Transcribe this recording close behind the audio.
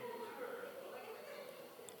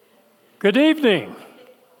Good evening.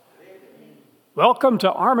 Welcome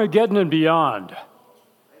to Armageddon and Beyond.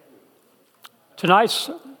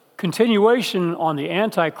 Tonight's continuation on the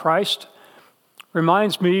Antichrist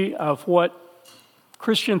reminds me of what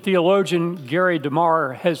Christian theologian Gary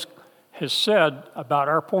DeMar has said about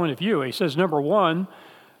our point of view. He says, number one,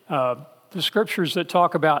 the scriptures that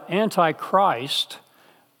talk about Antichrist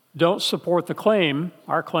don't support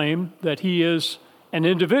our claim, that he is an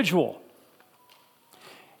individual.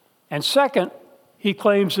 And second, he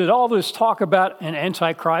claims that all this talk about an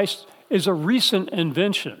Antichrist is a recent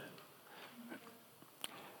invention.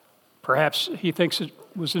 Perhaps he thinks it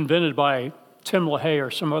was invented by Tim LaHaye or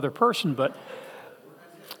some other person, but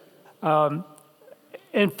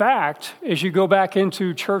in fact, as you go back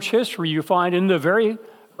into church history, you find in the very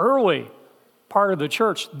early part of the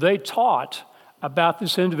church, they taught about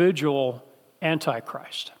this individual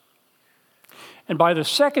Antichrist. And by the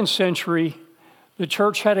 2nd century, the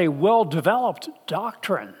church had a well-developed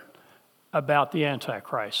doctrine about the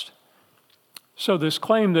Antichrist. So this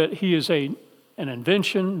claim that he is an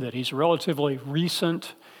invention, that he's relatively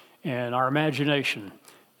recent in our imagination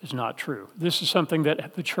is not true. This is something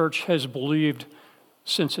that the church has believed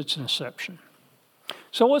since its inception.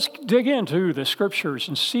 So let's dig into the scriptures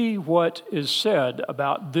and see what is said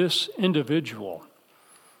about this individual.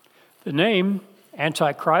 The name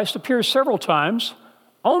Antichrist appears several times,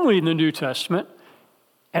 only in the New Testament,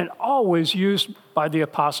 and always used by the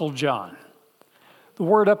Apostle John. The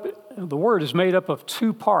word is made up of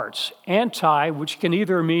two parts. Anti, which can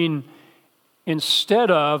either mean instead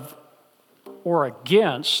of or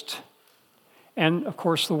against, and of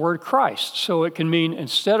course the word Christ. So it can mean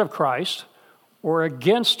instead of Christ or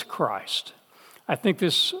against Christ. I think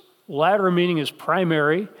this latter meaning is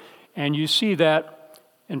primary, and you see that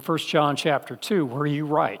in 1 John chapter 2, where he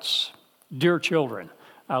writes, "Dear children,"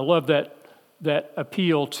 I love that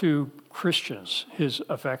appeal to Christians. His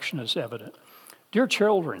affection is evident. "Dear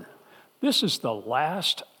children, this is the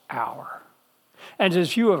last hour. And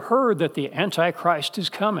as you have heard that the Antichrist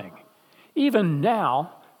is coming, even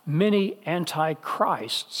now many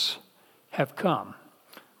Antichrists have come.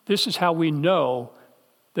 This is how we know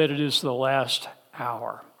that it is the last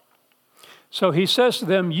hour." So he says to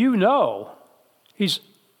them, he's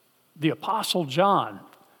the Apostle John,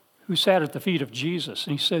 who sat at the feet of Jesus.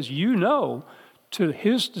 And he says, to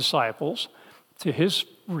his disciples, to his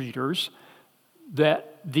readers,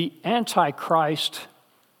 that the Antichrist,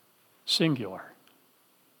 singular,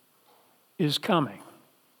 is coming,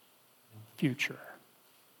 future.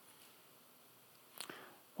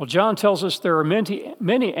 Well, John tells us there are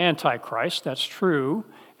many Antichrists, that's true,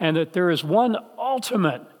 and that there is one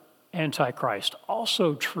ultimate Antichrist,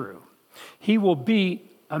 also true. He will be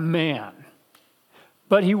a man,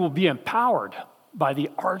 but he will be empowered by the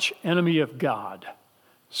arch enemy of God,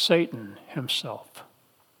 Satan himself.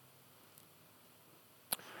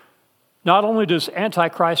 Not only does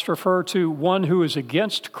Antichrist refer to one who is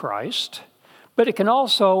against Christ, but it can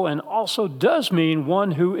also does mean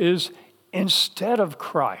one who is instead of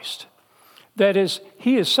Christ. That is,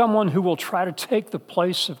 he is someone who will try to take the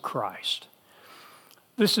place of Christ.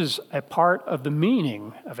 This is a part of the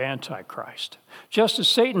meaning of Antichrist. Just as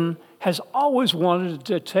Satan has always wanted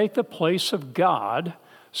to take the place of God,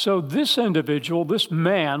 so this individual, this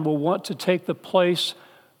man, will want to take the place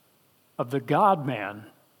of the God-man,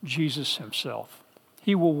 Jesus himself.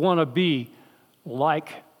 He will want to be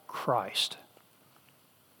like Christ.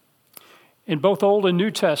 In both Old and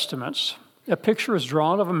New Testaments, a picture is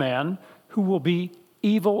drawn of a man who will be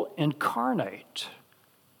evil incarnate.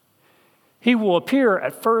 He will appear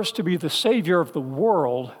at first to be the Savior of the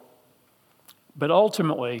world, but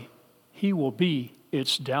ultimately, he will be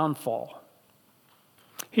its downfall.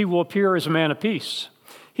 He will appear as a man of peace.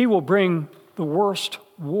 He will bring the worst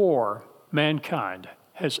war mankind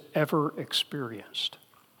has ever experienced.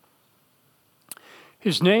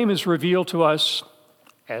 His name is revealed to us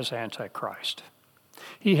as Antichrist.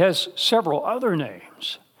 He has several other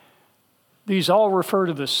names. These all refer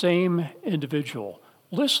to the same individual.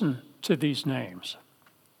 Listen to these names.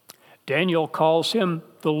 Daniel calls him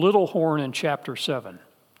the little horn in chapter 7.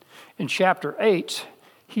 In chapter 8,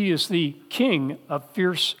 he is the king of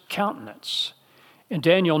fierce countenance. In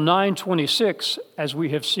Daniel 9:26, as we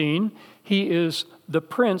have seen, he is the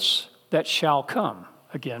prince that shall come,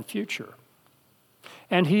 again, future.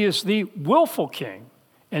 And he is the willful king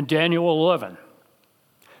in Daniel 11.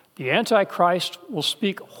 The Antichrist will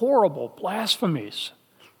speak horrible blasphemies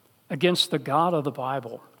against the God of the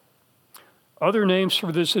Bible. Other names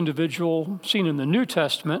for this individual seen in the New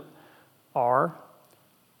Testament are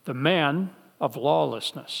the man of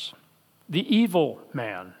lawlessness, the evil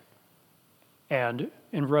man, and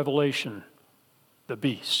in Revelation, the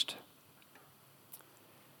beast.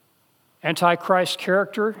 Antichrist's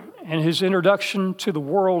character and his introduction to the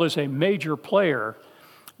world as a major player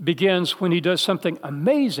begins when he does something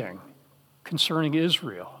amazing concerning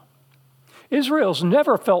Israel. Israel's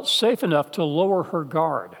never felt safe enough to lower her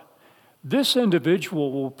guard. This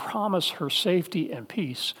individual will promise her safety and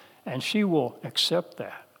peace, and she will accept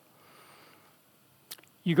that.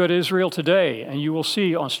 You go to Israel today, and you will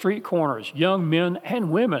see on street corners young men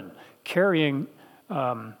and women carrying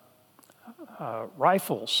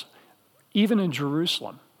rifles, even in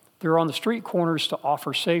Jerusalem. They're on the street corners to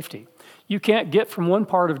offer safety. You can't get from one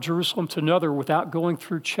part of Jerusalem to another without going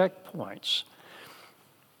through checkpoints.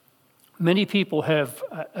 Many people have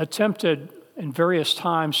attempted in various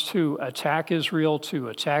times to attack Israel, to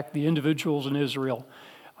attack the individuals in Israel,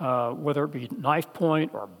 whether it be knife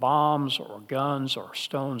point or bombs or guns or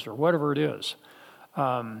stones or whatever it is.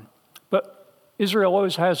 But Israel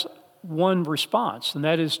always has one response, and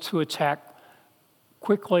that is to attack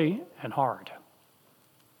quickly and hard.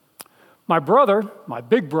 My brother, my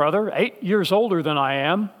big brother, 8 years older than I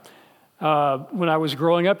am, when I was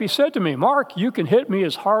growing up, he said to me, "Mark, you can hit me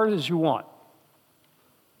as hard as you want.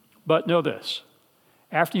 But know this,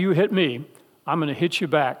 after you hit me, I'm going to hit you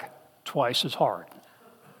back twice as hard."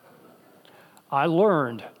 I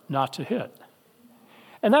learned not to hit.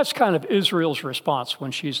 And that's kind of Israel's response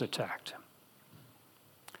when she's attacked.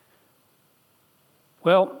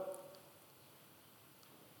 Well,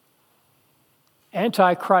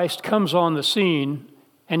 Antichrist comes on the scene,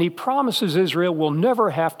 and he promises Israel will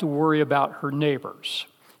never have to worry about her neighbors.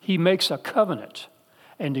 He makes a covenant,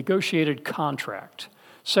 a negotiated contract,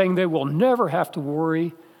 saying they will never have to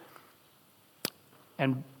worry.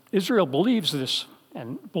 And Israel believes this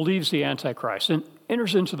and believes the Antichrist and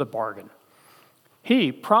enters into the bargain.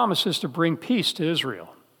 He promises to bring peace to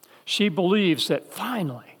Israel. She believes that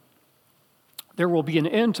finally there will be an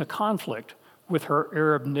end to conflict with her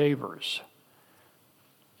Arab neighbors.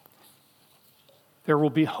 There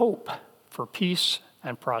will be hope for peace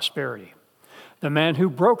and prosperity. The man who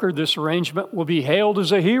brokered this arrangement will be hailed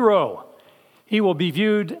as a hero. He will be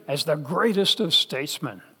viewed as the greatest of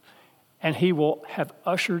statesmen, and he will have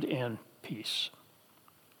ushered in peace.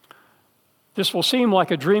 This will seem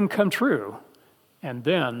like a dream come true, and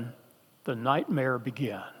then the nightmare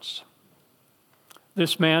begins.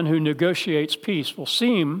 This man who negotiates peace will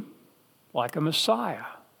seem like a Messiah.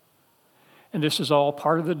 And this is all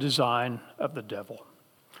part of the design of the devil.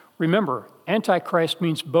 Remember, Antichrist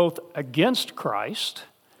means both against Christ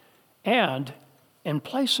and in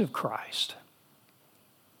place of Christ.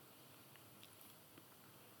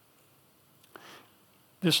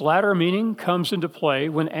 This latter meaning comes into play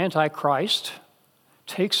when Antichrist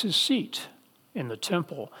takes his seat in the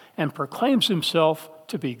temple and proclaims himself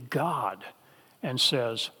to be God and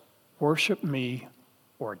says, "Worship me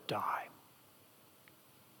or die."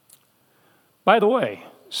 By the way,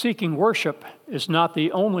 seeking worship is not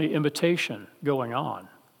the only imitation going on.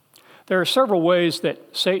 There are several ways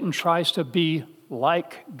that Satan tries to be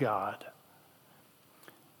like God.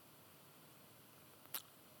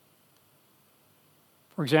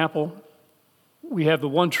 For example, we have the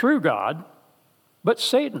one true God, but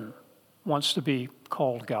Satan wants to be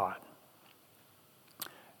called God.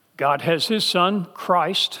 God has his son,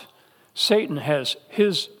 Christ. Satan has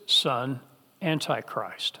his son,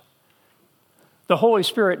 Antichrist. The Holy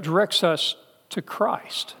Spirit directs us to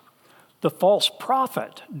Christ. The false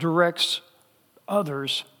prophet directs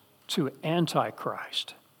others to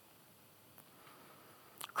Antichrist.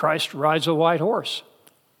 Christ rides a white horse.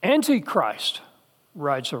 Antichrist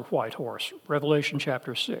rides a white horse. Revelation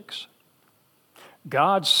chapter 6.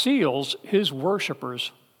 God seals his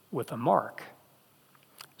worshipers with a mark.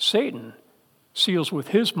 Satan seals with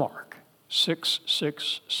his mark,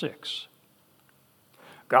 666.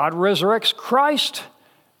 God resurrects Christ.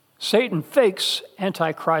 Satan fakes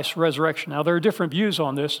Antichrist's resurrection. Now, there are different views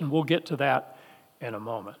on this, and we'll get to that in a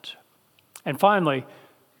moment. And finally,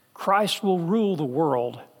 Christ will rule the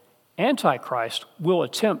world. Antichrist will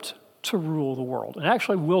attempt to rule the world, and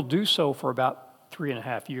actually will do so for about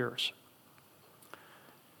 3.5 years.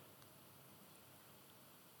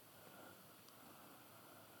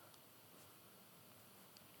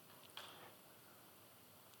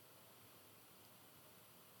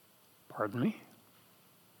 Pardon me?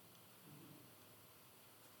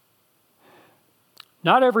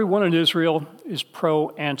 Not everyone in Israel is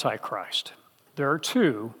pro-Antichrist. There are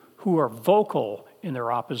two who are vocal in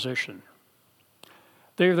their opposition.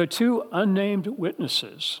 They are the two unnamed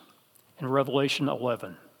witnesses in Revelation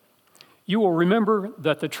 11. You will remember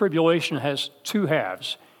that the tribulation has two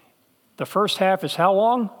halves. The first half is how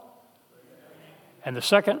long? And the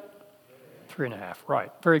second, 3.5.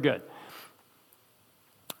 Right, very good.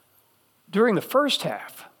 During the first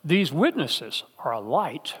half, these witnesses are a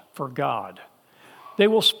light for God. They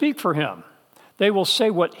will speak for him. They will say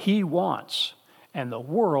what he wants, and the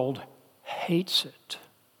world hates it.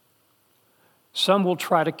 Some will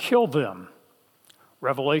try to kill them.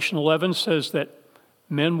 Revelation 11 says that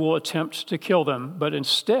men will attempt to kill them, but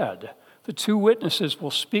instead, the two witnesses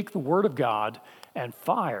will speak the word of God, and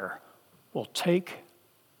fire will take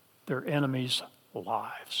their enemies'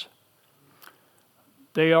 lives.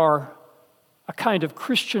 They are a kind of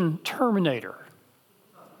Christian terminator.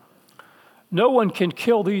 No one can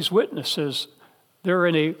kill these witnesses. They're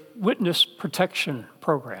in a witness protection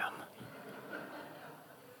program.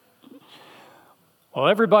 Well,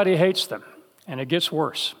 everybody hates them, and it gets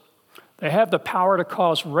worse. They have the power to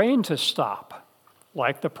cause rain to stop,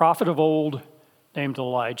 like the prophet of old named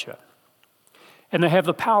Elijah. And they have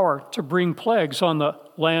the power to bring plagues on the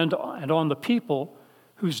land and on the people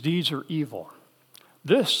whose deeds are evil.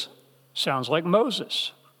 This sounds like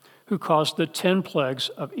Moses, who caused the 10 plagues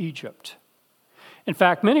of Egypt. In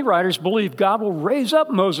fact, many writers believe God will raise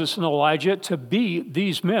up Moses and Elijah to be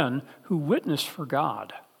these men who witnessed for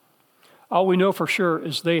God. All we know for sure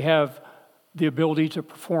is they have the ability to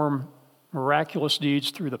perform miraculous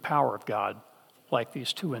deeds through the power of God, like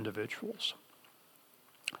these two individuals.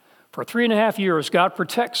 For 3.5 years, God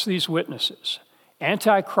protects these witnesses.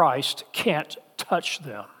 Antichrist can't touch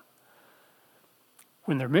them.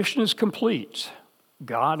 When their mission is complete,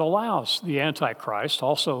 God allows the Antichrist,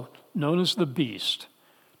 also known as the beast,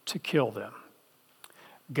 to kill them.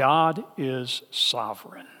 God is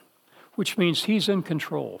sovereign, which means he's in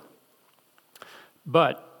control.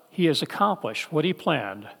 But he has accomplished what he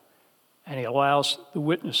planned, and he allows the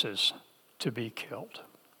witnesses to be killed.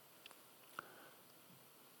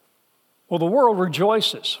 Well, the world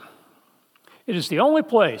rejoices. It is the only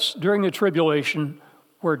place during the tribulation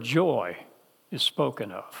where joy is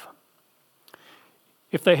spoken of.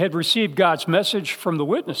 If they had received God's message from the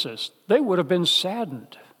witnesses, they would have been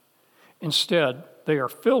saddened. Instead, they are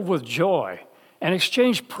filled with joy and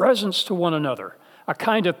exchange presents to one another, a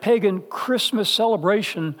kind of pagan Christmas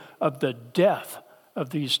celebration of the death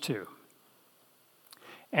of these two.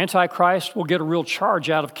 Antichrist will get a real charge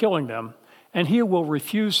out of killing them, and he will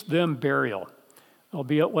refuse them burial. They'll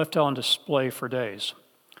be left on display for days.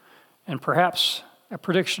 And perhaps a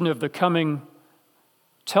prediction of the coming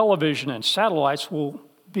television and satellites will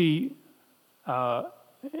be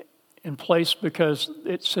in place because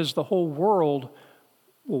it says the whole world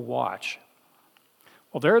will watch.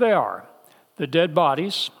 Well, there they are, the dead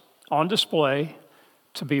bodies on display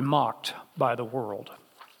to be mocked by the world.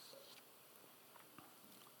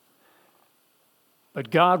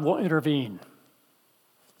 But God will intervene.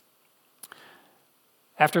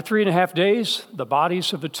 After 3.5 days, the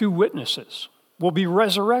bodies of the two witnesses will be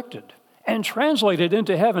resurrected and translated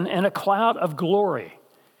into heaven in a cloud of glory.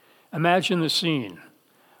 Imagine the scene.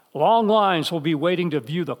 Long lines will be waiting to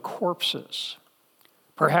view the corpses.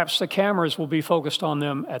 Perhaps the cameras will be focused on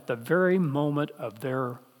them at the very moment of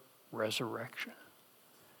their resurrection.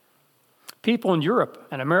 People in Europe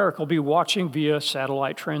and America will be watching via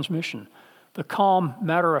satellite transmission. The calm,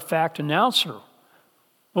 matter-of-fact announcer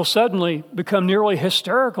will suddenly become nearly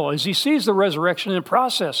hysterical as he sees the resurrection in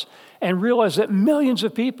process and realize that millions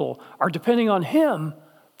of people are depending on him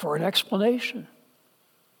for an explanation.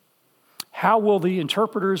 How will the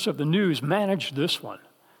interpreters of the news manage this one?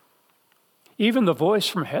 Even the voice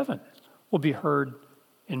from heaven will be heard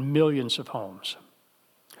in millions of homes.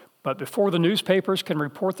 But before the newspapers can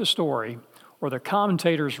report the story or the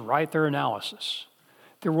commentators write their analysis,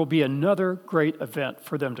 there will be another great event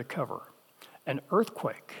for them to cover, an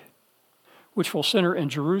earthquake, which will center in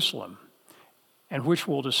Jerusalem and which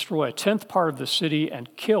will destroy a 10th part of the city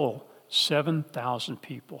and kill 7,000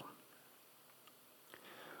 people.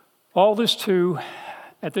 All this too,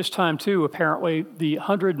 at this time too, apparently the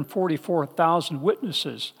 144,000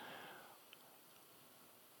 witnesses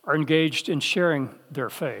are engaged in sharing their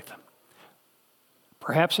faith.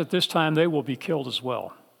 Perhaps at this time they will be killed as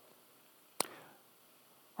well.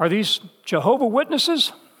 Are these Jehovah's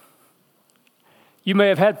Witnesses? You may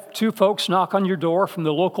have had two folks knock on your door from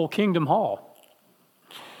the local Kingdom Hall.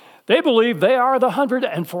 They believe they are the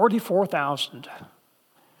 144,000.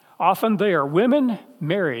 Often they are women,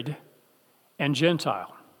 married, and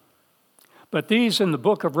Gentile. But these in the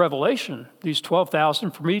book of Revelation, these 12,000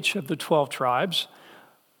 from each of the 12 tribes,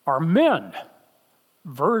 are men,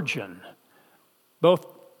 virgin, both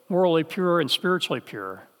morally pure and spiritually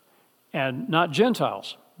pure, and not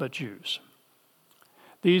Gentiles, but Jews.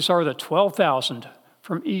 These are the 12,000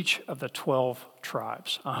 from each of the 12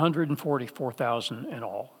 tribes, 144,000 in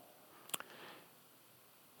all.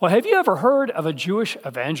 Well, have you ever heard of a Jewish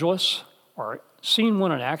evangelist or seen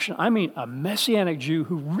one in action? I mean, a Messianic Jew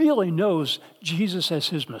who really knows Jesus as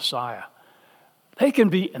his Messiah. They can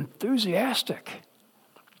be enthusiastic.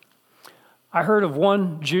 I heard of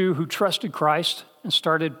one Jew who trusted Christ and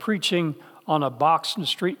started preaching on a box in the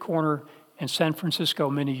street corner in San Francisco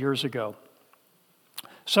many years ago.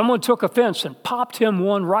 Someone took offense and popped him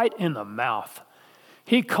one right in the mouth.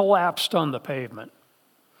 He collapsed on the pavement,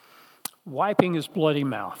 wiping his bloody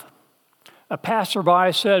mouth. A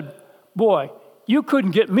passerby said, "Boy, you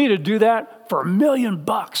couldn't get me to do that for $1 million."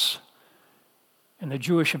 And the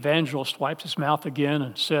Jewish evangelist wiped his mouth again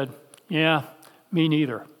and said, "Yeah, me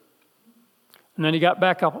neither." And then he got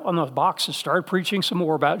back up on the box and started preaching some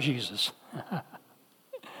more about Jesus.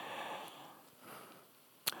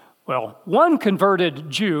 Well, one converted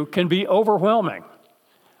Jew can be overwhelming.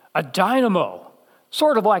 A dynamo,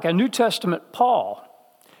 sort of like a New Testament Paul.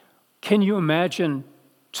 Can you imagine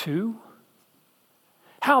two?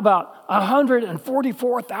 How about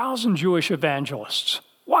 144,000 Jewish evangelists?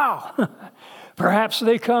 Wow! Perhaps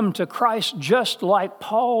they come to Christ just like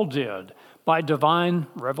Paul did, by divine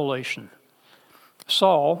revelation.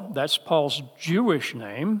 Saul, that's Paul's Jewish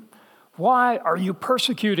name, why are you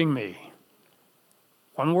persecuting me?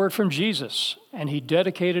 One word from Jesus, and he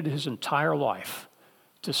dedicated his entire life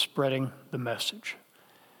to spreading the message.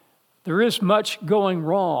 There is much going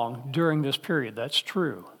wrong during this period, that's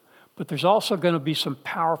true. But there's also going to be some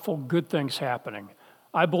powerful good things happening.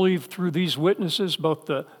 I believe through these witnesses, both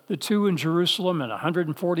the two in Jerusalem and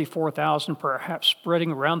 144,000 perhaps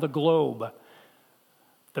spreading around the globe,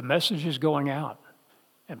 the message is going out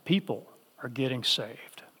and people are getting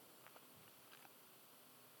saved.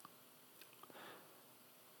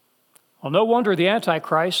 Well, no wonder the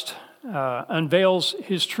Antichrist unveils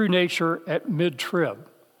his true nature at mid-trib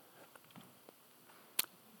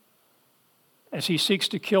as he seeks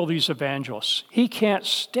to kill these evangelists. He can't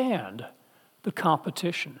stand the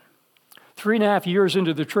competition. 3.5 years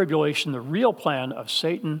into the tribulation, the real plan of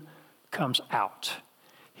Satan comes out.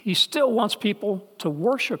 He still wants people to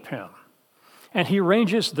worship him. And he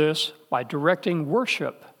arranges this by directing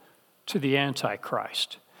worship to the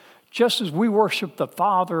Antichrist. Just as we worship the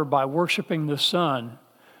Father by worshiping the Son,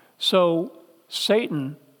 so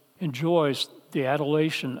Satan enjoys the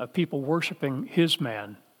adulation of people worshiping his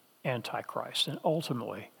man, Antichrist, and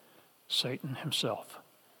ultimately Satan himself.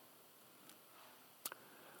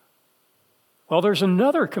 Well, there's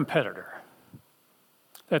another competitor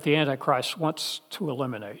that the Antichrist wants to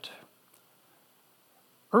eliminate.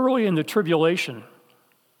 Early in the tribulation,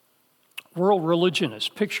 world religion is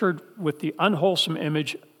pictured with the unwholesome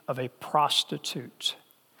image of a prostitute.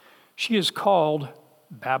 She is called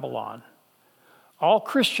Babylon. All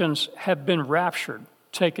Christians have been raptured,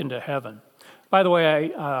 taken to heaven. By the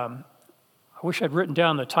way, I wish I'd written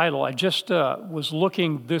down the title. I just was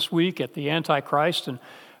looking this week at the Antichrist, and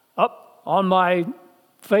up on my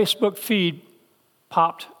Facebook feed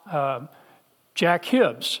popped Jack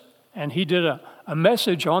Hibbs, and he did a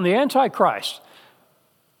message on the Antichrist.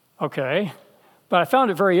 Okay, but I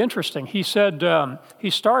found it very interesting. He said he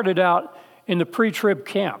started out in the pre-trib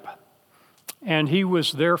camp, and he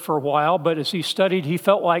was there for a while, but as he studied, he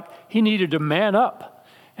felt like he needed to man up,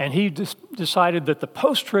 and he decided that the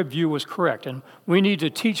post-trib view was correct, and we need to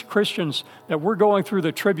teach Christians that we're going through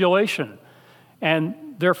the tribulation, and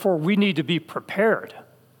therefore we need to be prepared.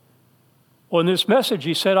 Well, in this message,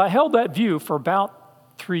 he said, I held that view for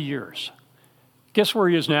about 3 years. Guess where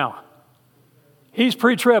he is now? He's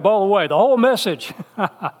pre-trib all the way, the whole message,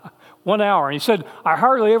 1 hour. And he said, I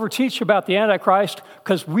hardly ever teach about the Antichrist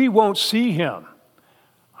because we won't see him.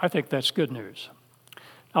 I think that's good news.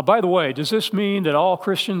 Now, by the way, does this mean that all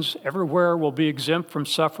Christians everywhere will be exempt from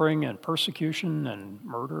suffering and persecution and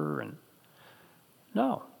murder? And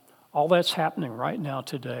no, all that's happening right now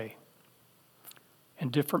today in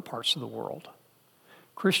different parts of the world.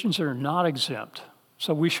 Christians are not exempt,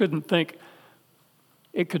 so we shouldn't think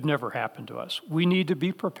it could never happen to us. We need to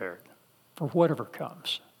be prepared for whatever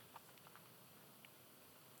comes.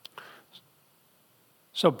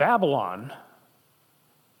 So Babylon,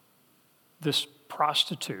 this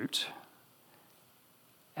prostitute,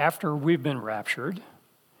 after we've been raptured,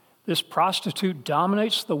 this prostitute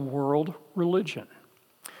dominates the world religion.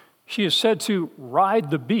 She is said to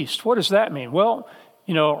ride the beast. What does that mean? Well,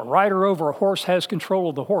 a rider over a horse has control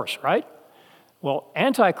of the horse, right? Well,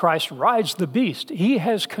 Antichrist rides the beast. He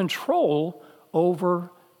has control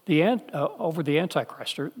over the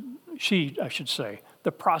Antichrist, or she, I should say,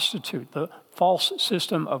 the prostitute, the false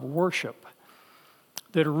system of worship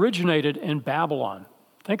that originated in Babylon.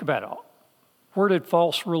 Think about it. Where did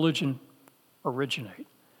false religion originate?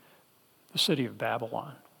 The city of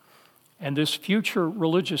Babylon. And this future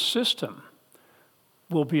religious system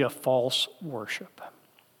will be a false worship.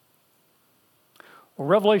 Well,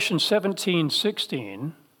 Revelation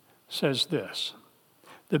 17:16 says this: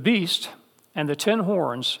 "The beast and the 10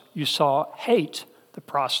 horns you saw hate the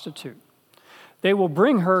prostitute. They will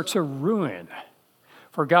bring her to ruin,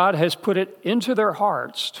 for God has put it into their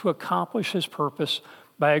hearts to accomplish his purpose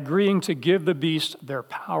by agreeing to give the beast their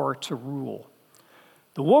power to rule.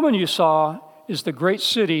 The woman you saw is the great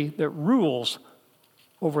city that rules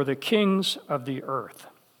over the kings of the earth."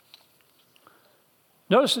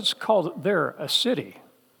 Notice it's called there a city.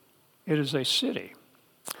 It is a city.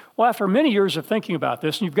 Well, after many years of thinking about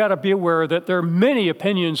this, and you've got to be aware that there are many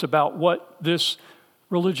opinions about what this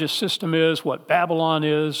religious system is, what Babylon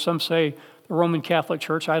is. Some say the Roman Catholic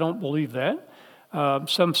Church. I don't believe that.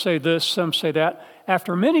 Some say this, some say that.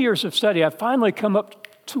 After many years of study, I've finally come up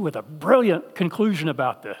with a brilliant conclusion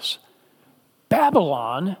about this.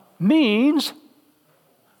 Babylon means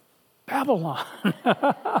Babylon.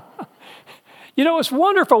 You know, it's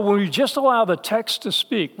wonderful when we just allow the text to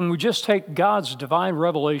speak, when we just take God's divine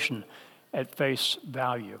revelation at face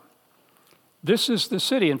value. This is the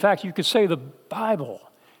city. In fact, you could say the Bible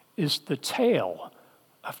is the tale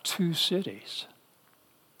of 2 cities.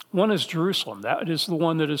 One is Jerusalem. That is the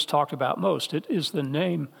one that is talked about most. It is the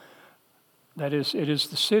name, that is, it is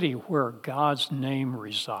the city where God's name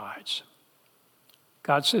resides.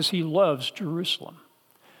 God says he loves Jerusalem.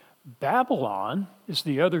 Babylon is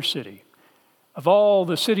the other city. Of all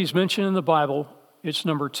the cities mentioned in the Bible, it's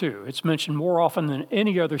number 2. It's mentioned more often than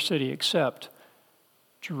any other city except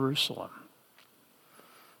Jerusalem.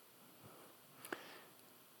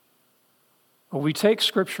 Well, we take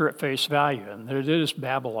Scripture at face value, and it is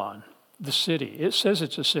Babylon, the city. It says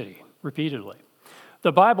it's a city, repeatedly.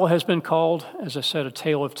 The Bible has been called, as I said, a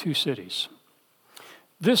tale of 2 cities.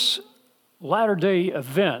 This latter-day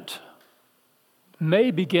event may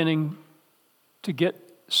beginning to get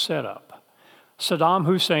set up. Saddam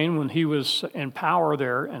Hussein, when he was in power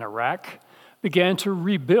there in Iraq, began to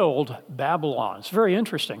rebuild Babylon. It's very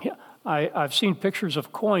interesting. I've seen pictures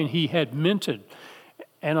of coin he had minted.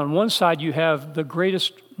 And on one side, you have the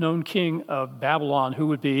greatest known king of Babylon, who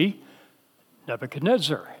would be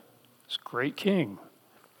Nebuchadnezzar, this great king.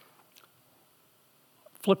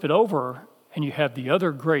 Flip it over, and you have the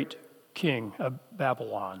other great king of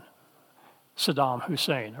Babylon, Saddam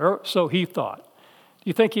Hussein, or so he thought. Do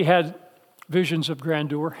you think he had visions of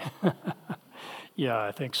grandeur? Yeah,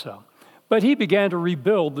 I think so. But he began to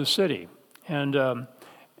rebuild the city. And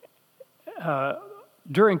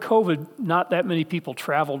during COVID, not that many people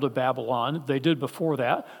traveled to Babylon. They did before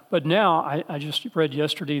that. But now, I just read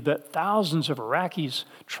yesterday that thousands of Iraqis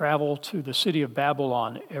travel to the city of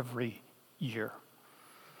Babylon every year.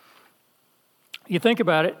 You think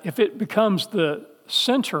about it, if it becomes the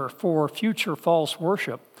center for future false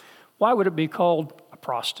worship, why would it be called a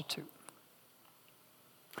prostitute?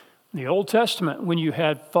 In the Old Testament, when you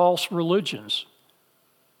had false religions,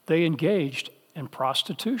 they engaged in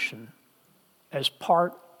prostitution as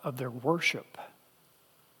part of their worship.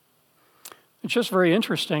 It's just very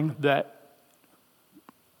interesting that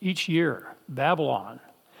each year Babylon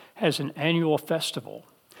has an annual festival,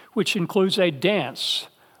 which includes a dance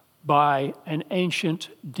by an ancient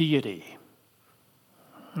deity.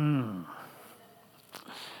 Well,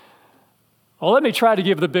 let me try to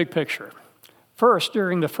give the big picture. First,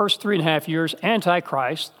 during the first 3.5 years,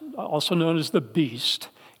 Antichrist, also known as the Beast,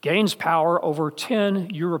 gains power over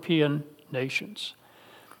 10 European nations,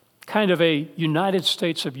 kind of a United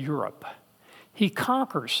States of Europe. He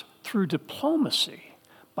conquers through diplomacy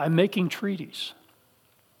by making treaties.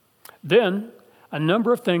 Then, a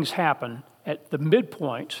number of things happen at the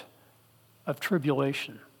midpoint of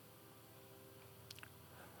tribulation.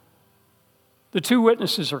 The 2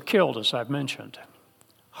 witnesses are killed, as I've mentioned.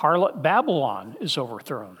 Harlot Babylon is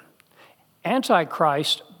overthrown.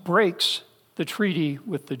 Antichrist breaks the treaty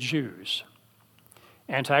with the Jews.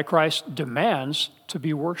 Antichrist demands to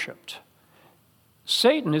be worshiped.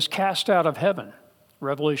 Satan is cast out of heaven,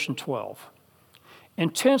 Revelation 12.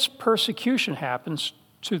 Intense persecution happens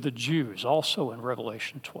to the Jews, also in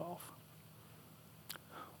Revelation 12.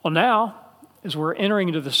 Well, now, as we're entering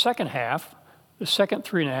into the second half, the second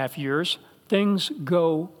 3.5 years, things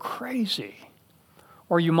go crazy.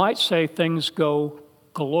 Or you might say things go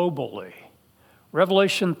globally.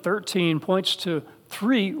 Revelation 13 points to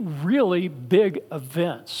 3 really big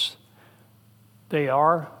events. They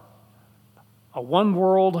are a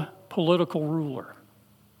one-world political ruler,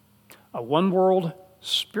 a one-world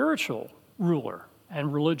spiritual ruler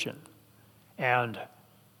and religion, and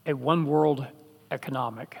a one-world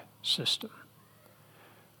economic system.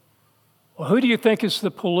 Well, who do you think is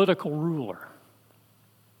the political ruler?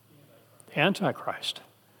 The Antichrist.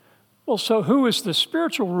 Well, so who is the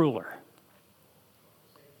spiritual ruler?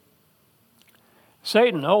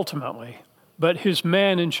 Satan, ultimately, but his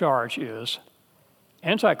man in charge is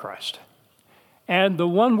Antichrist. And the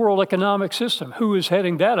one world economic system, who is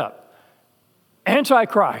heading that up?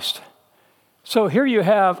 Antichrist. So here you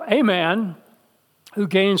have a man who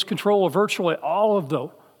gains control of virtually all of the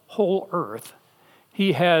whole earth.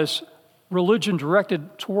 He has religion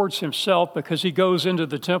directed towards himself because he goes into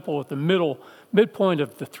the temple at the midpoint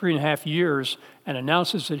of the 3.5 years and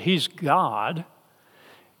announces that he's God.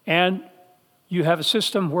 And you have a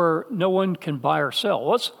system where no one can buy or sell.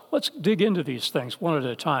 Let's dig into these things one at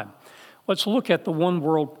a time. Let's look at the one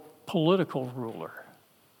world political ruler.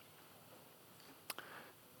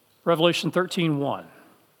 Revelation 13:1.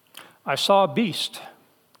 I saw a beast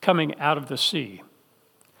coming out of the sea.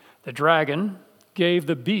 The dragon gave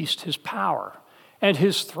the beast his power and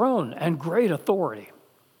his throne and great authority.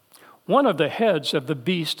 One of the heads of the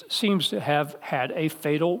beast seems to have had a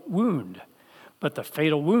fatal wound, but the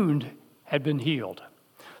fatal wound had been healed.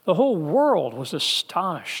 The whole world was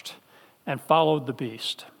astonished and followed the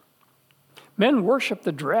beast. Men worshiped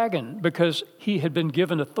the dragon because he had been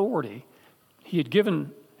given authority. He had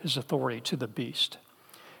given his authority to the beast.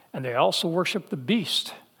 And they also worshiped the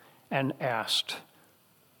beast and asked,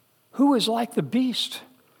 who is like the beast?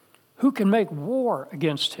 Who can make war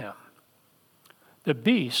against him? The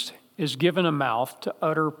beast is given a mouth to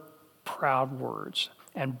utter proud words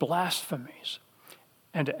and blasphemies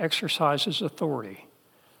and to exercise his authority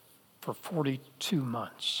for 42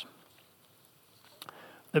 months.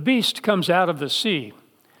 The beast comes out of the sea.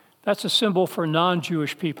 That's a symbol for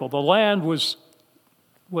non-Jewish people. The land was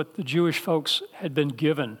what the Jewish folks had been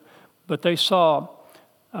given, but they saw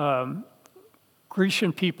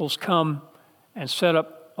Grecian peoples come and set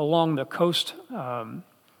up along the coast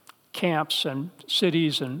camps and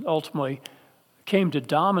cities and ultimately came to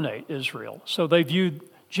dominate Israel. So they viewed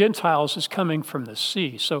Gentiles as coming from the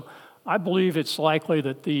sea. So I believe it's likely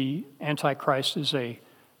that the Antichrist is a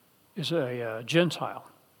Gentile.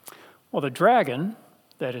 Well, the dragon,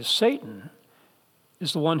 that is Satan,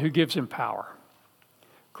 is the one who gives him power.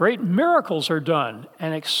 Great miracles are done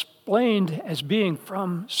and explained as being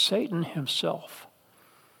from Satan himself.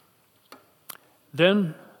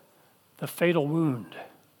 Then the fatal wound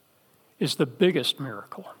is the biggest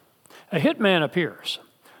miracle. A hitman appears.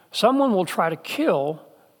 Someone will try to kill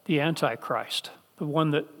the Antichrist, the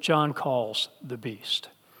one that John calls the beast.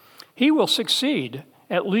 He will succeed.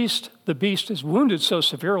 At least the beast is wounded so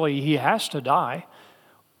severely he has to die,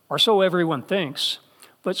 or so everyone thinks.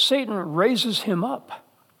 But Satan raises him up.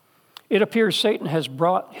 It appears Satan has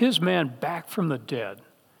brought his man back from the dead.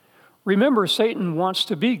 Remember, Satan wants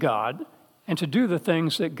to be God and to do the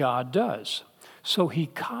things that God does. So he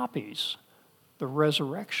copies the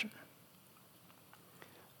resurrection.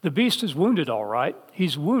 The beast is wounded, all right.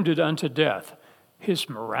 He's wounded unto death. His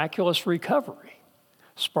miraculous recovery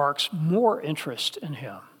sparks more interest in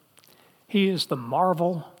him. He is the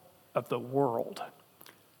marvel of the world,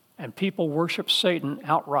 and people worship Satan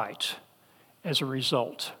outright as a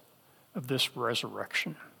result of this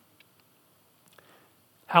resurrection.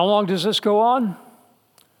 How long does this go on?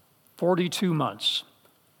 42 months,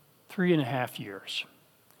 3.5 years.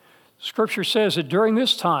 Scripture says that during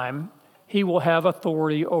this time, he will have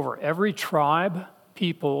authority over every tribe,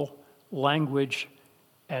 people, language,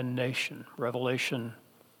 and nation. Revelation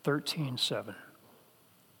 13:7.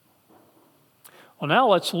 Well, now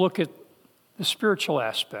let's look at the spiritual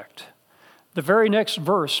aspect. The very next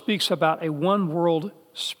verse speaks about a one-world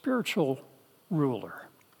spiritual ruler.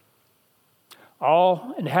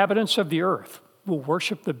 All inhabitants of the earth will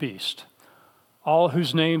worship the beast, all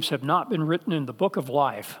whose names have not been written in the book of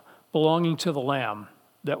life belonging to the Lamb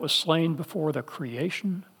that was slain before the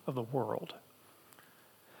creation of the world.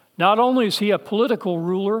 Not only is he a political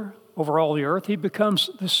ruler over all the earth, he becomes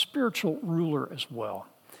the spiritual ruler as well.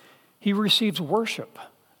 He receives worship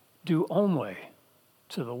due only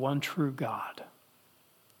to the one true God.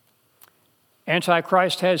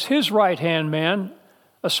 Antichrist has his right-hand man,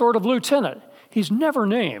 a sort of lieutenant. He's never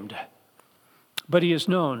named, but he is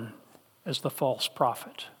known as the false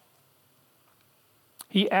prophet.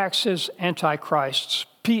 He acts as Antichrist's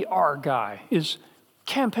PR guy, his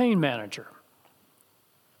campaign manager.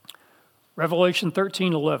 Revelation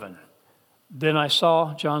 13:11. Then I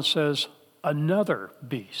saw, John says, another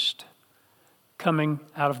beast coming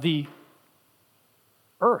out of the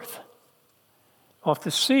earth. Well, if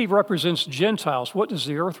the sea represents Gentiles, what does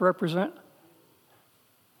the earth represent?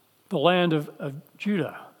 The land of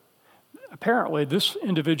Judah, apparently this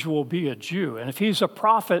individual will be a Jew. And if he's a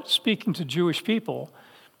prophet speaking to Jewish people,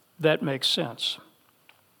 that makes sense.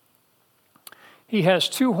 He has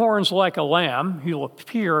two horns like a lamb. He'll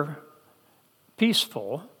appear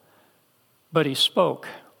peaceful, but he spoke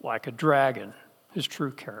like a dragon, his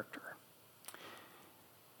true character.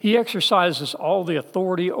 He exercises all the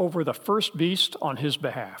authority over the first beast on his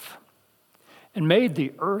behalf and made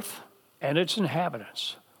the earth and its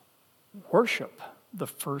inhabitants worship the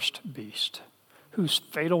first beast, whose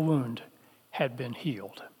fatal wound had been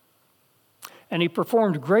healed. And he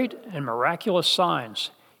performed great and miraculous signs,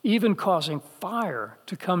 even causing fire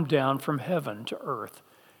to come down from heaven to earth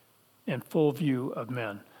in full view of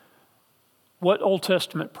men. What Old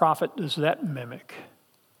Testament prophet does that mimic?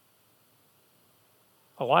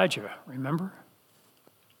 Elijah, remember?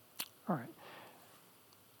 All right.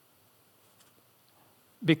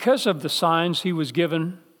 Because of the signs he was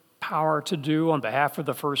given power to do on behalf of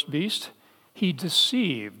the first beast, he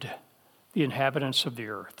deceived the inhabitants of the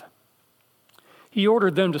earth. He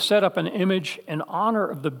ordered them to set up an image in honor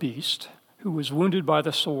of the beast who was wounded by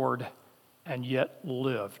the sword and yet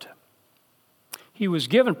lived. He was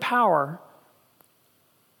given power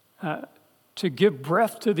to give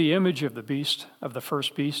breath to the image of the beast, of the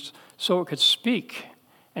first beast, so it could speak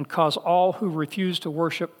and cause all who refused to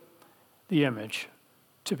worship the image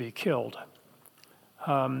to be killed.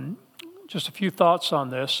 Just a few thoughts on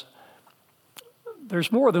this.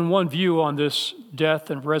 There's more than one view on this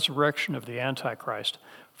death and resurrection of the Antichrist.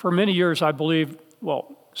 For many years, I believe,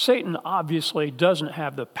 Satan obviously doesn't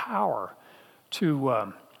have the power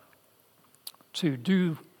to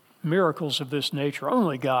do miracles of this nature.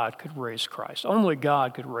 Only God could raise Christ. Only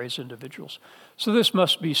God could raise individuals. So this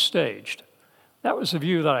must be staged. That was the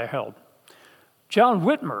view that I held. John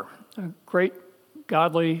Whitmer, a great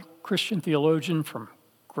godly Christian theologian from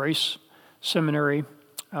Grace Seminary,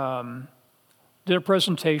 did a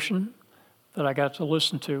presentation that I got to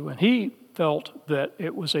listen to, and he felt that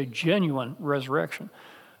it was a genuine resurrection.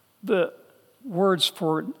 The words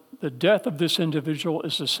for the death of this individual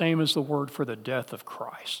is the same as the word for the death of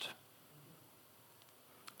Christ.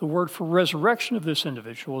 The word for resurrection of this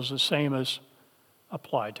individual is the same as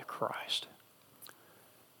applied to Christ.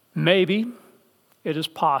 Maybe it is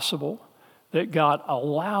possible that God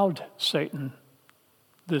allowed Satan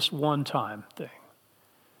this one-time thing.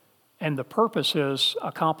 And the purpose is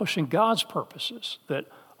accomplishing God's purposes, that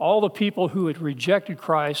all the people who had rejected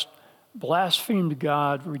Christ, blasphemed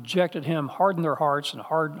God, rejected him, hardened their hearts, and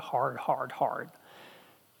hard.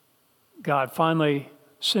 God finally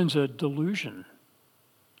sends a delusion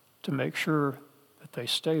to make sure that they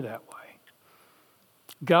stay that way.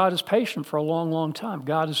 God is patient for a long, long time.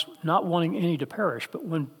 God is not wanting any to perish, but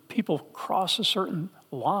when people cross a certain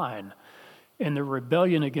line in their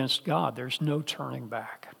rebellion against God, there's no turning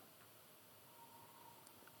back.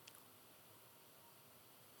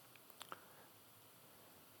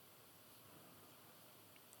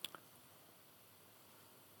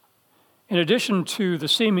 In addition to the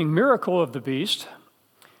seeming miracle of the beast,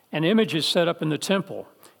 an image is set up in the temple,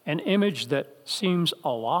 an image that seems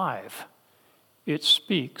alive. It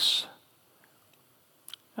speaks.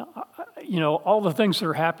 All the things that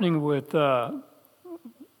are happening with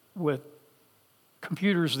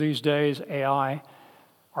computers these days, AI,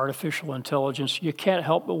 artificial intelligence, you can't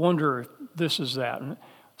help but wonder if this is that. And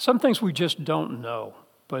some things we just don't know,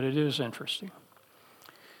 but it is interesting.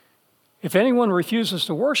 If anyone refuses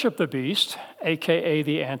to worship the beast, aka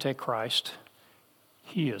the Antichrist,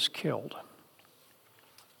 he is killed.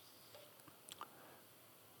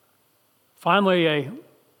 Finally, a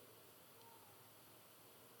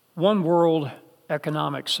one world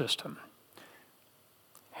economic system.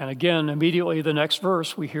 And again, immediately the next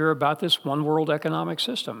verse, we hear about this one world economic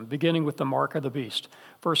system, beginning with the mark of the beast.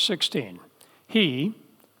 Verse 16, he,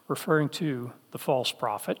 referring to the false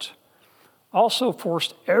prophet, also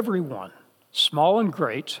forced everyone, small and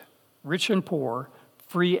great, rich and poor,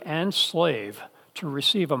 free and slave, to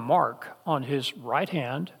receive a mark on his right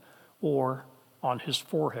hand or on his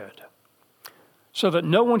forehead, so that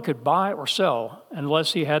no one could buy or sell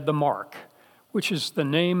unless he had the mark, which is the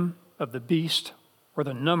name of the beast or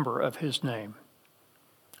the number of his name.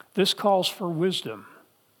 This calls for wisdom.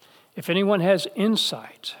 If anyone has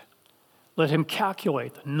insight, let him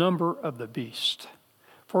calculate the number of the beast,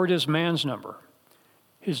 for it is man's number.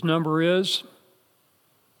 His number is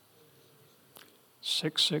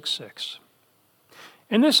 666.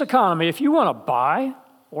 In this economy, if you want to buy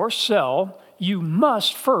or sell, you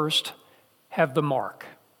must first have the mark.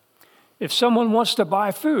 If someone wants to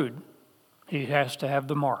buy food, he has to have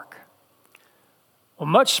the mark. Well,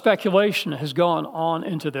 much speculation has gone on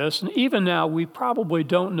into this, and even now we probably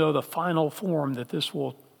don't know the final form that this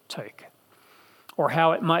will take, or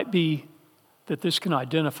how it might be that this can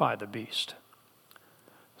identify the beast.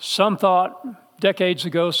 Some thought, decades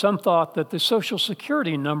ago, that the Social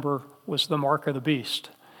Security number was the mark of the beast.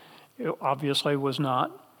 It obviously was not.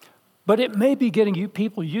 But it may be getting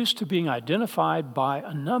people used to being identified by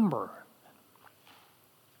a number.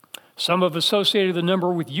 Some have associated the number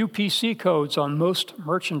with UPC codes on most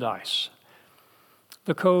merchandise.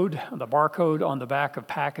 The code, the barcode on the back of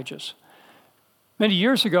packages. Many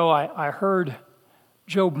years ago, I heard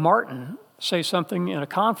Job Martin say something in a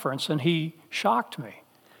conference, and he shocked me.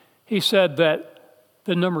 He said that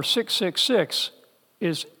the number 666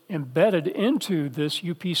 is embedded into this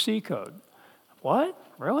UPC code. What?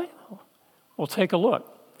 Really? Well, take a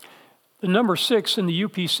look. The number 6 in the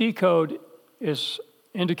UPC code is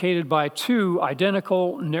indicated by 2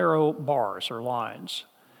 identical narrow bars or lines.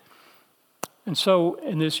 And so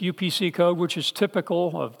in this UPC code, which is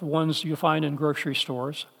typical of the ones you find in grocery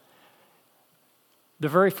stores, the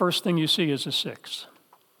very first thing you see is a 6.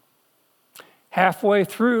 Halfway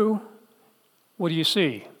through, what do you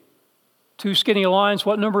see? 2 skinny lines.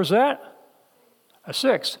 What number is that? A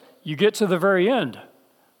 6. You get to the very end.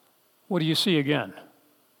 What do you see again?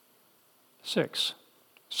 6.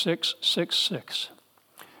 6, 6, 6.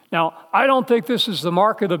 Now, I don't think this is the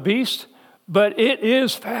mark of the beast, but it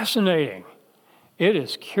is fascinating. It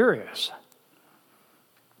is curious.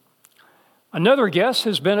 Another guess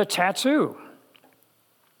has been a tattoo.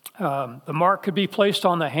 The mark could be placed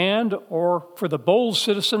on the hand or, for the bold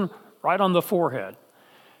citizen, right on the forehead.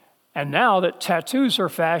 And now that tattoos are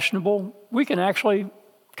fashionable, we can actually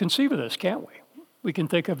conceive of this, can't we? We can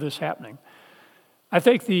think of this happening. I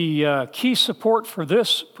think the key support for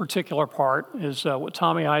this particular part is what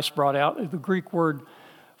Tommy Ice brought out. The Greek word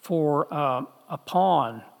for a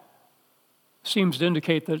pawn seems to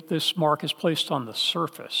indicate that this mark is placed on the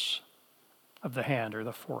surface of the hand or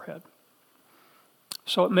the forehead.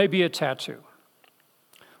 So it may be a tattoo.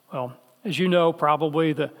 Well, as you know,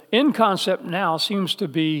 probably the end concept now seems to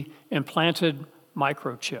be implanted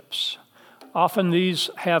microchips. Often these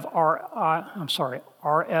have RFID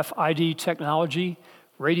technology,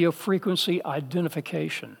 radio frequency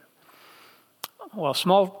identification. Well, a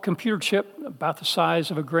small computer chip about the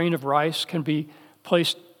size of a grain of rice can be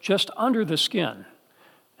placed just under the skin.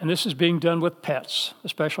 And this is being done with pets,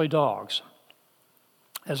 especially dogs,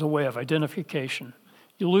 as a way of identification.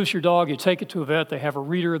 You lose your dog, you take it to a vet, they have a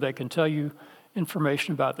reader, they can tell you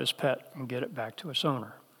information about this pet and get it back to its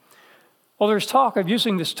owner. Well, there's talk of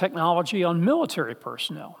using this technology on military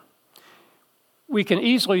personnel. We can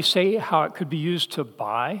easily see how it could be used to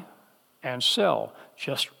buy and sell.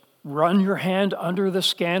 Just run your hand under the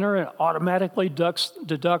scanner and it automatically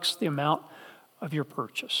deducts the amount of your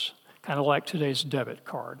purchase, kind of like today's debit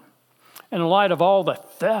card. And in light of all the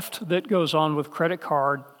theft that goes on with credit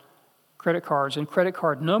cards and credit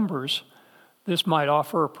card numbers, this might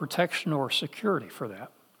offer a protection or security for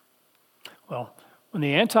that. Well, when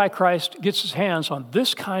the Antichrist gets his hands on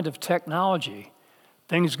this kind of technology,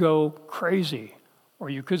 things go crazy, or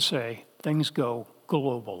you could say things go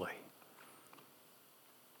globally.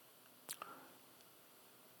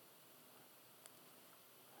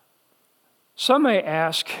 Some may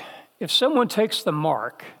ask, if someone takes the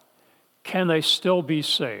mark, can they still be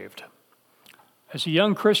saved? As a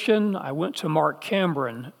young Christian, I went to Mark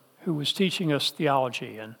Cameron, who was teaching us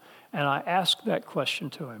theology, and I asked that question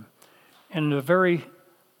to him. And in a very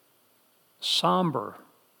somber,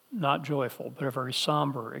 not joyful, but a very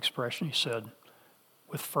somber expression, he said,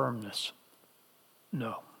 with firmness,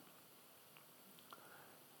 no.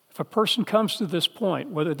 If a person comes to this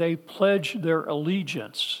point, whether they pledge their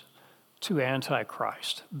allegiance to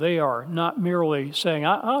Antichrist, they are not merely saying,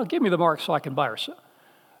 I'll give me the mark so I can buy or sell.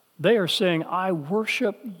 They are saying, I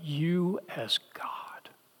worship you as God.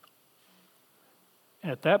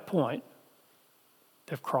 And at that point,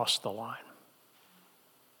 they've crossed the line.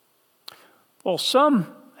 Well,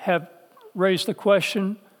 some have raised the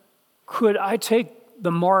question, could I take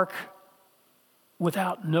the mark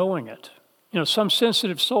without knowing it? You know, some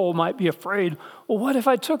sensitive soul might be afraid, well, what if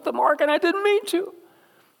I took the mark and I didn't mean to?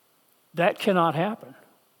 That cannot happen.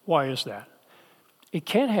 Why is that? It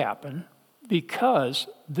can't happen because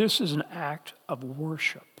this is an act of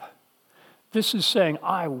worship. This is saying,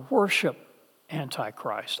 I worship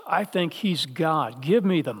Antichrist. I think he's God. Give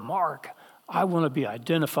me the mark. I want to be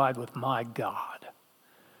identified with my God.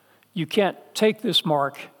 You can't take this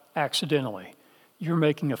mark accidentally. You're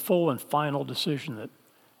making a full and final decision that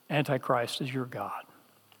Antichrist is your God.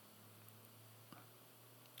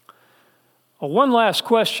 Well, one last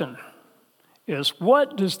question is,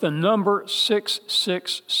 what does the number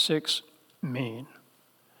 666 mean?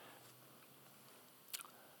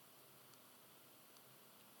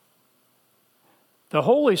 The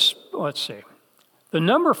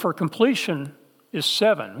number for completion is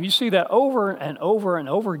 7. You see that over and over and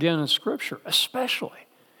over again in Scripture, especially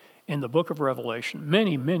in the book of Revelation,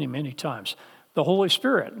 many, many, many times. The Holy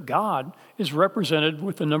Spirit, God, is represented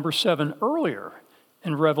with the number 7 earlier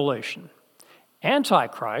in Revelation.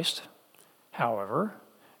 Antichrist, however,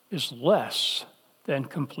 is less than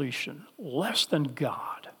completion, less than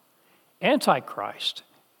God. Antichrist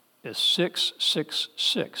is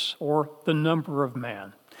 666, or the number of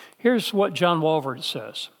man. Here's what John Walvoord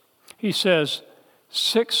says. He says,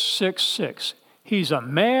 666. He's a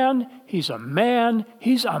man, he's a man,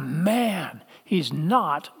 he's a man. He's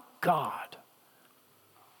not God.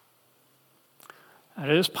 And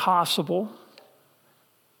it is possible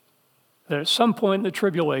that at some point in the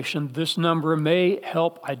tribulation, this number may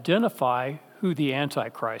help identify who the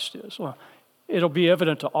Antichrist is. Well, it'll be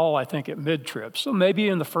evident to all, I think, at mid-trib, so maybe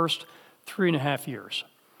in the first 3.5 years.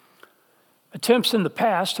 Attempts in the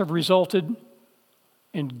past have resulted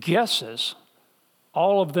in guesses,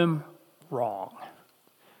 all of them wrong.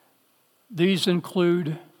 These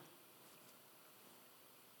include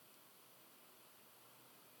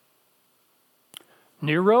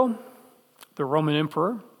Nero, the Roman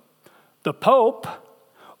emperor, the Pope,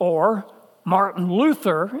 or Martin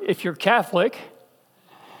Luther, if you're Catholic,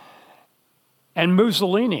 and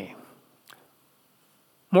Mussolini.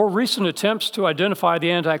 More recent attempts to identify the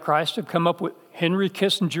Antichrist have come up with Henry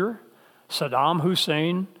Kissinger, Saddam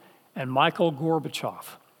Hussein, and Mikhail Gorbachev.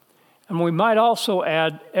 And we might also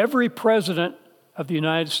add every president of the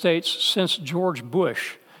United States since George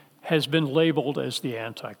Bush has been labeled as the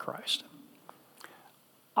Antichrist.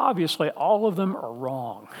 Obviously, all of them are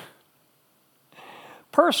wrong.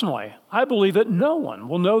 Personally, I believe that no one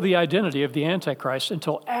will know the identity of the Antichrist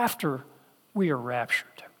until after we are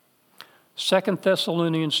raptured. 2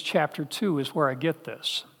 Thessalonians chapter 2 is where I get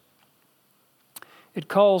this. It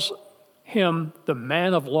calls him the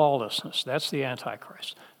man of lawlessness. That's the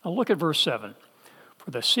Antichrist. Now look at verse 7.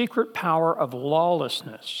 For the secret power of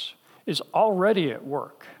lawlessness is already at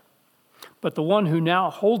work, but the one who now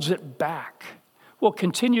holds it back will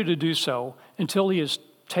continue to do so until he is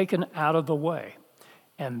taken out of the way.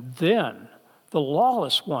 And then the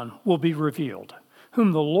lawless one will be revealed,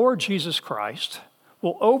 whom the Lord Jesus Christ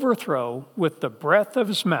will overthrow with the breath of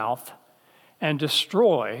his mouth and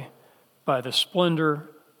destroy by the splendor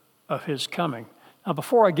of his coming. Now,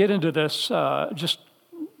 before I get into this, just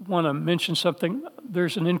want to mention something.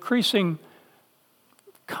 There's an increasing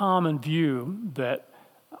common view that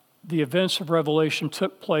the events of Revelation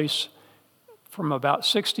took place from about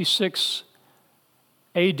 66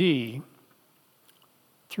 AD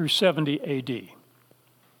through 70 AD.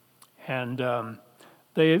 And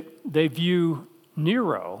they view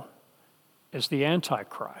Nero as the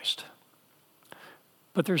Antichrist.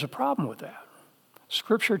 But there's a problem with that.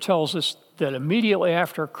 Scripture tells us that immediately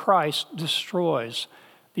after Christ destroys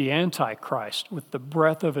the Antichrist with the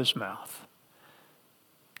breath of his mouth,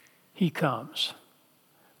 he comes.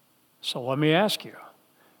 So let me ask you,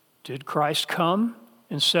 did Christ come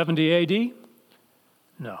in 70 AD?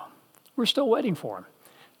 No. We're still waiting for him.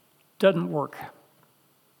 Doesn't work.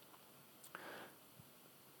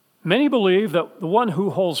 Many believe that the one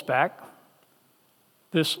who holds back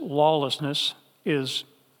this lawlessness is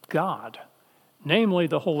God, namely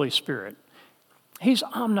the Holy Spirit. He's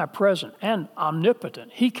omnipresent and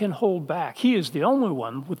omnipotent. He can hold back. He is the only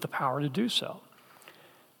one with the power to do so.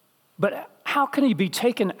 But how can he be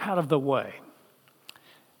taken out of the way?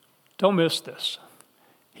 Don't miss this.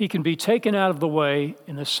 He can be taken out of the way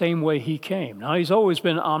in the same way he came. Now, he's always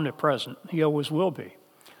been omnipresent. He always will be.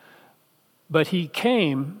 But he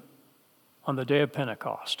came on the day of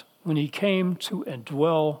Pentecost, when he came to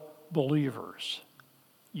indwell believers,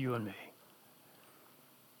 you and me.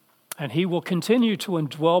 And he will continue to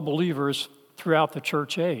indwell believers throughout the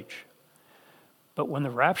church age. But when the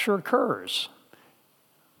rapture occurs,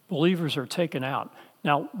 believers are taken out.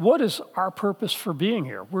 Now, what is our purpose for being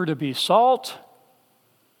here? We're to be salt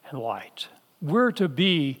and light. We're to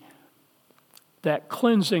be that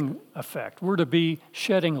cleansing effect. We're to be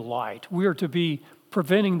shedding light. We're to be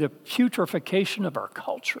preventing the putrefaction of our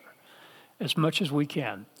culture as much as we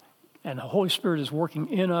can. And the Holy Spirit is working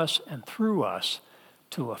in us and through us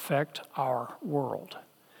to affect our world.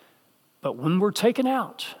 But when we're taken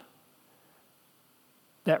out,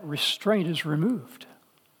 that restraint is removed.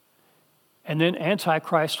 And then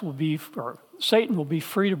Satan will be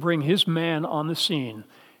free to bring his man on the scene,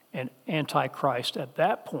 and Antichrist at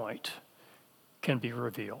that point can be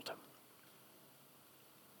revealed.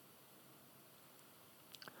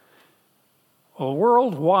 A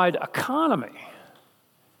worldwide economy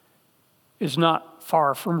is not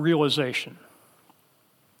far from realization.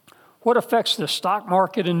 What affects the stock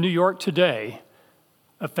market in New York today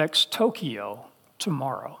affects Tokyo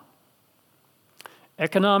tomorrow.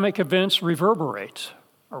 Economic events reverberate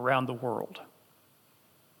around the world.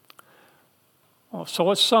 Well, so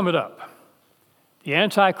let's sum it up. The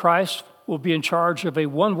Antichrist will be in charge of a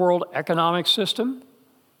one-world economic system.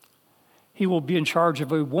 He will be in charge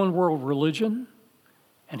of a one-world religion,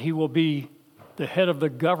 and he will be the head of the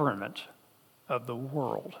government of the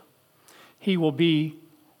world. He will be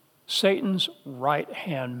Satan's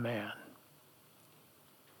right-hand man.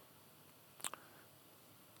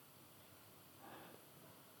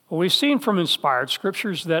 Well, we've seen from inspired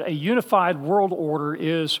scriptures that a unified world order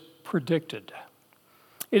is predicted.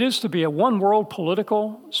 It is to be a one-world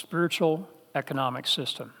political, spiritual, economic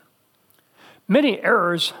system. Many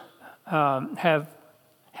errors have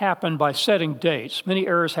happened by setting dates.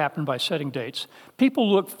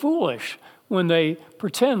 People look foolish when they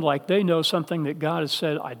pretend like they know something that God has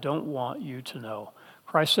said, I don't want you to know.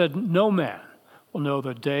 Christ said, no man will know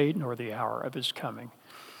the day nor the hour of his coming.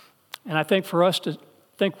 And I think for us to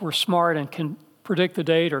think we're smart and can predict the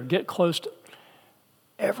date or get close to,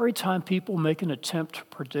 every time people make an attempt to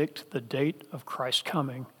predict the date of Christ's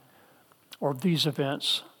coming or these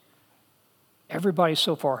events, everybody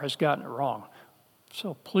so far has gotten it wrong.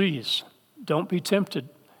 So please, don't be tempted.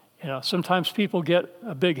 Sometimes people get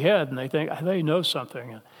a big head and they think they know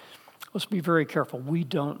something. And let's be very careful. We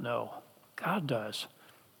don't know. God does,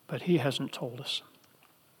 but he hasn't told us.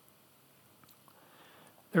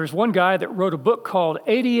 There's one guy that wrote a book called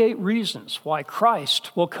 88 Reasons Why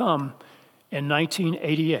Christ Will Come in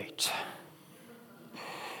 1988.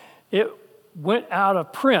 It went out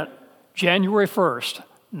of print January 1st,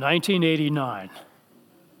 1989.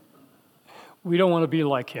 We don't want to be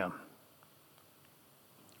like him.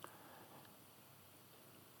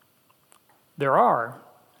 There are,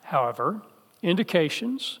 however,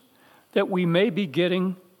 indications that we may be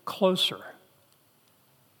getting closer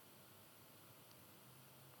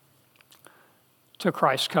to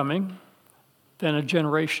Christ's coming than a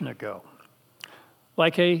generation ago.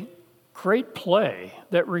 Like a great play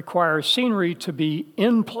that requires scenery to be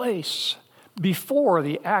in place before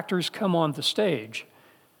the actors come on the stage,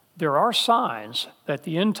 there are signs that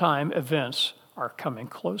the end time events are coming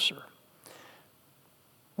closer.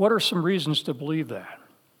 What are some reasons to believe that?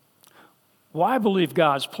 Well, I believe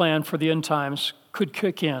God's plan for the end times could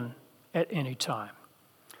kick in at any time.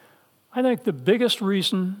 I think the biggest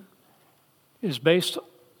reason is based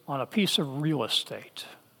on a piece of real estate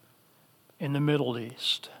in the Middle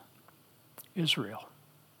East, Israel.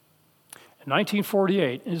 In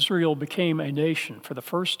 1948, Israel became a nation for the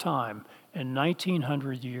first time in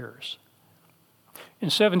 1900 years. In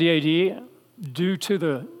 70 AD, due to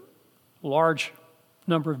the large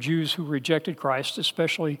number of Jews who rejected Christ,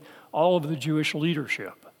 especially all of the Jewish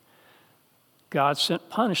leadership, God sent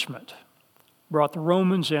punishment, brought the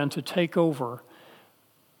Romans in to take over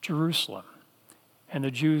Jerusalem, and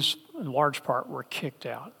the Jews, in large part, were kicked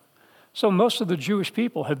out. So most of the Jewish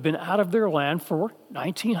people have been out of their land for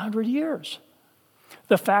 1900 years.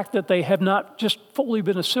 The fact that they have not just fully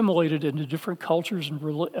been assimilated into different cultures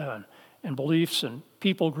and beliefs and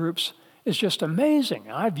people groups is just amazing.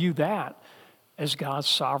 And I view that as God's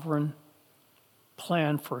sovereign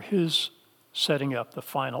plan for his setting up the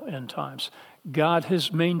final end times. God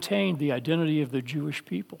has maintained the identity of the Jewish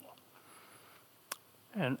people.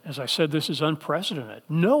 And as I said, this is unprecedented.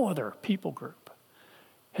 No other people group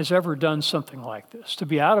has ever done something like this. To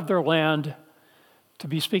be out of their land, to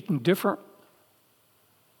be speaking different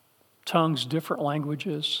tongues, different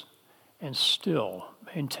languages, and still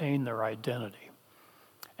maintain their identity.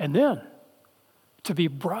 And then to be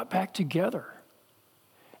brought back together,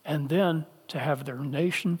 and then to have their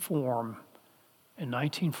nation form in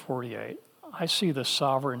 1948. I see the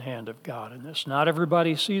sovereign hand of God in this. Not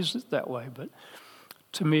everybody sees it that way, but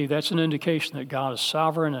to me, that's an indication that God is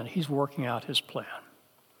sovereign and he's working out his plan.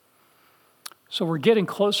 So we're getting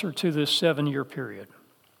closer to this 7-year period.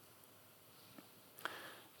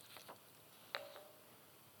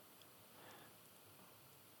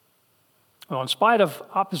 Well, in spite of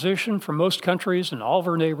opposition from most countries and all of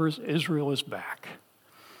our neighbors, Israel is back.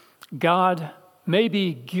 God may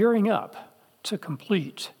be gearing up to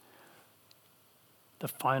complete the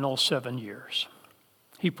final 7 years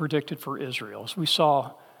he predicted for Israel. As we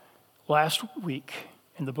saw last week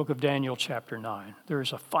in the book of Daniel, chapter 9, there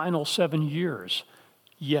is a final 7 years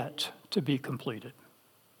yet to be completed.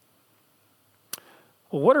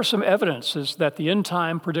 Well, what are some evidences that the end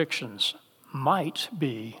time predictions might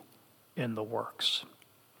be in the works?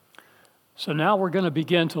 So now we're going to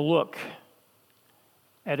begin to look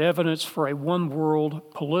at evidence for a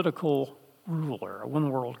one-world political ruler, a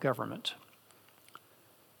one-world government.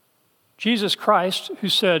 Jesus Christ, who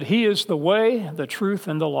said he is the way, the truth,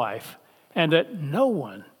 and the life, and that no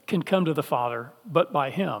one can come to the Father but by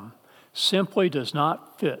him, simply does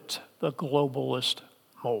not fit the globalist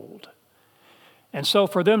mold. And so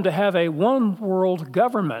for them to have a one-world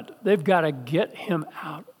government, they've got to get him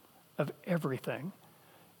out of everything.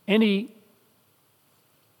 Any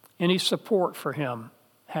support for him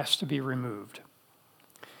has to be removed.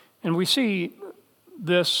 And we see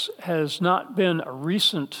this has not been a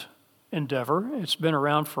recent endeavor. It's been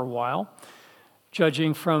around for a while,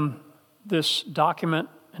 judging from this document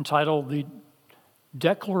entitled the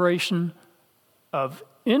Declaration of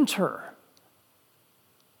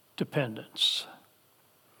Interdependence.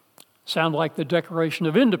 Sound like the Declaration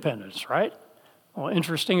of Independence, right? Well,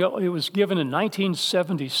 interesting, it was given in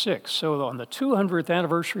 1976. So on the 200th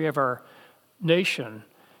anniversary of our nation,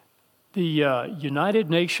 the United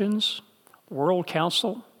Nations World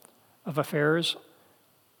Council of Affairs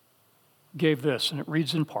gave this, and it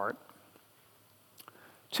reads in part.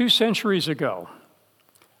 2 centuries ago,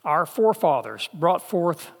 our forefathers brought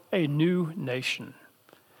forth a new nation.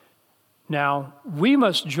 Now, we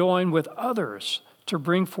must join with others to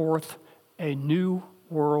bring forth a new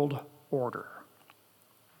world order.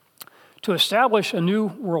 To establish a new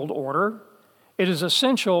world order, it is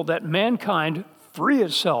essential that mankind free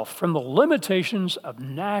itself from the limitations of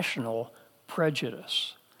national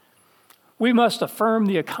prejudice. We must affirm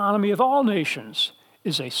the economy of all nations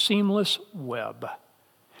is a seamless web,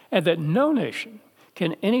 and that no nation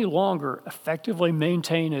can any longer effectively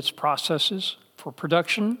maintain its processes for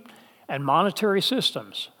production and monetary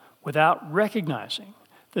systems without recognizing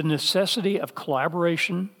the necessity of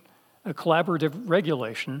collaborative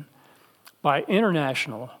regulation by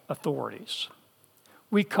international authorities.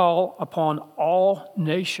 We call upon all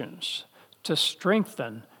nations to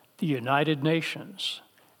strengthen the United Nations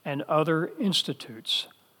and other institutes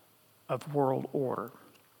of world order.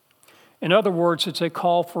 In other words, it's a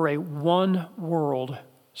call for a one-world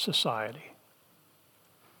society.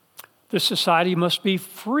 This society must be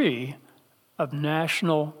free of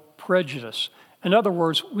national prejudice. In other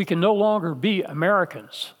words, we can no longer be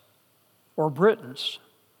Americans or Britons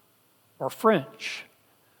or French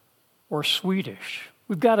or Swedish.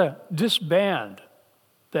 We've got to disband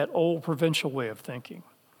that old provincial way of thinking.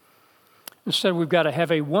 Instead, we've got to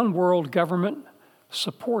have a one-world government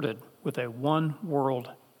supported with a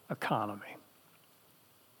one-world economy.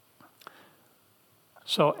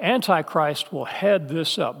 So Antichrist will head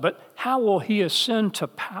this up, but how will he ascend to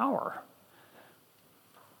power?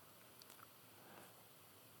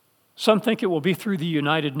 Some think it will be through the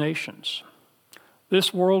United Nations.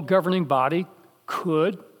 This world governing body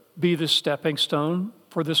could be the stepping stone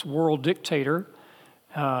for this world dictator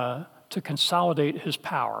to consolidate his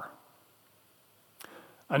power.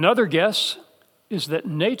 Another guess is that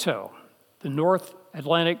NATO, the North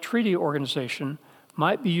Atlantic Treaty Organization,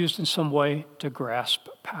 might be used in some way to grasp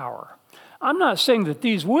power. I'm not saying that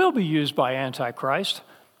these will be used by Antichrist,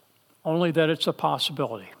 only that it's a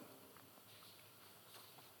possibility.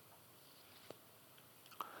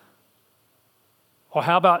 Well,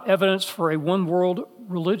 how about evidence for a one-world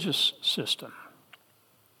religious system?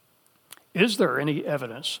 Is there any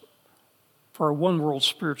evidence for a one-world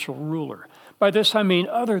spiritual ruler? By this I mean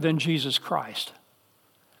other than Jesus Christ.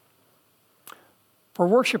 For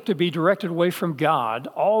worship to be directed away from God,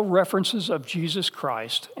 all references of Jesus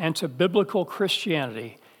Christ and to biblical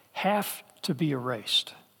Christianity have to be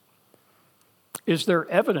erased. Is there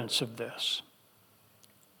evidence of this?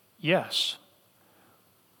 Yes.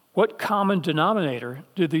 What common denominator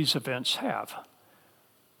do these events have?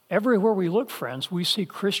 Everywhere we look, friends, we see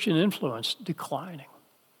Christian influence declining.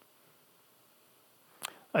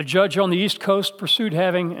 A judge on the East Coast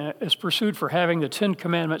is pursued for having the 10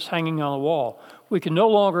 Commandments hanging on the wall. We can no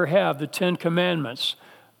longer have the 10 Commandments.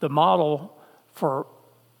 The model for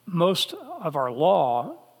most of our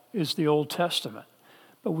law is the Old Testament.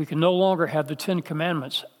 But we can no longer have the 10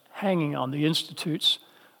 Commandments hanging on the institutes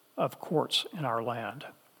of courts in our land.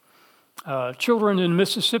 Children in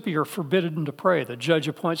Mississippi are forbidden to pray. The judge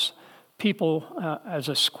appoints people as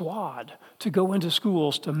a squad to go into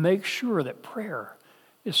schools to make sure that prayer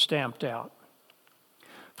is stamped out.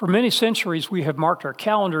 For many centuries, we have marked our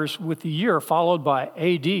calendars with the year followed by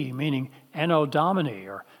AD, meaning Anno Domini,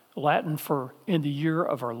 or Latin for in the year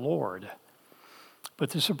of our Lord.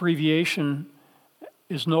 But this abbreviation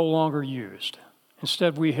is no longer used.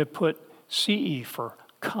 Instead, we have put CE for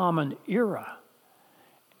Common Era.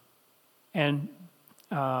 And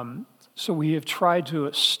So we have tried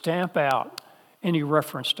to stamp out any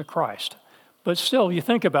reference to Christ. But still, you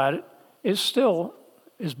think about it, it still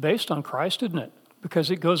is based on Christ, isn't it?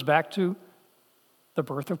 Because it goes back to the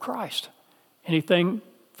birth of Christ. Anything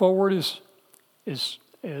forward is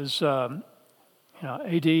AD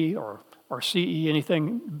or CE,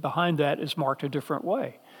 anything behind that is marked a different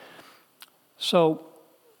way. So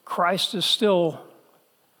Christ is still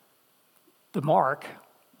the mark,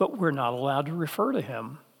 but we're not allowed to refer to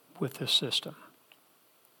him with this system.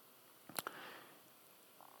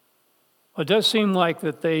 It does seem like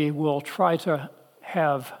that they will try to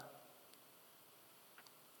have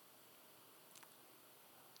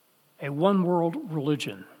a one-world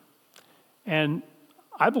religion. And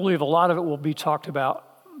I believe a lot of it will be talked about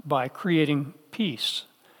by creating peace.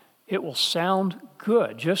 It will sound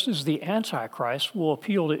good, just as the Antichrist will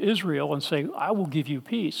appeal to Israel and say, I will give you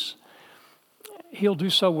peace. He'll do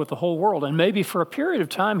so with the whole world. And maybe for a period of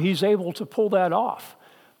time, he's able to pull that off,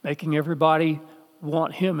 making everybody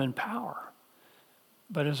want him in power.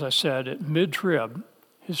 But as I said, at mid-trib,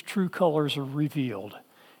 his true colors are revealed,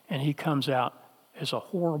 and he comes out as a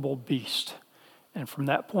horrible beast. And from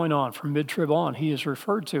that point on, from mid-trib on, he is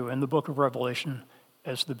referred to in the book of Revelation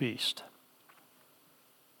as the beast.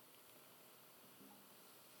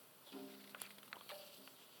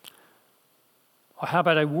 Well, how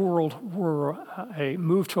about a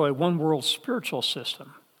move to a one-world spiritual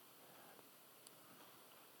system?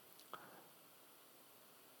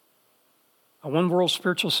 A one-world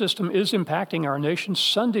spiritual system is impacting our nation's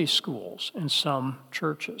Sunday schools in some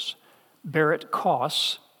churches. Barrett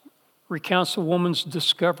Koss recounts a woman's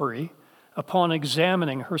discovery upon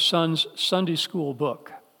examining her son's Sunday school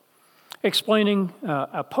book. Explaining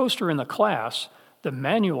a poster in the class, the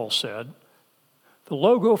manual said, the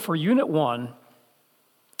logo for Unit 1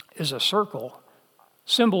 is a circle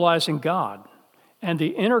symbolizing God and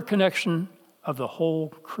the interconnection of the whole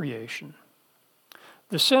creation.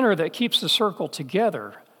 The center that keeps the circle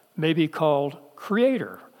together may be called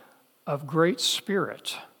Creator of Great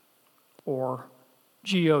Spirit, or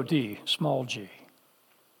God, small g.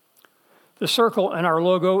 The circle in our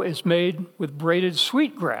logo is made with braided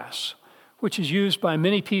sweetgrass, which is used by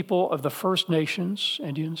many people of the First Nations,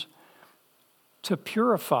 Indians, to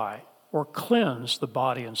purify or cleanse the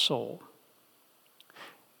body and soul.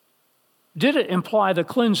 Did it imply the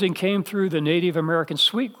cleansing came through the Native American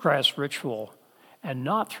sweetgrass ritual and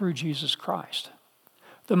not through Jesus Christ?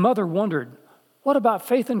 The mother wondered, what about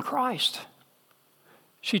faith in Christ?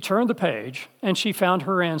 She turned the page and she found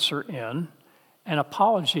her answer in an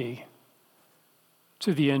apology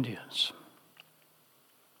to the Indians.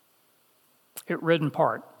 It read in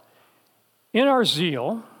part, in our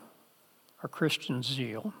zeal, our Christian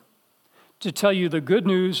zeal, to tell you the good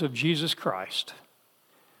news of Jesus Christ,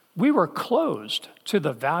 we were closed to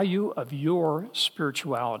the value of your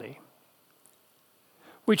spirituality.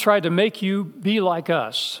 We tried to make you be like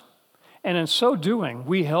us, and in so doing,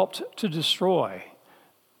 we helped to destroy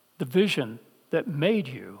the vision that made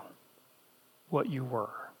you what you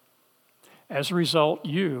were. As a result,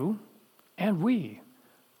 you and we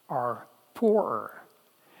are poorer,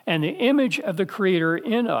 and the image of the Creator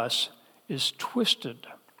in us is twisted,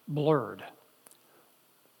 blurred.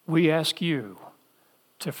 We ask you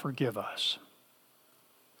to forgive us.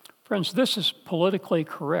 Friends, this is politically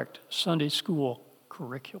correct Sunday school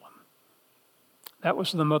curriculum. That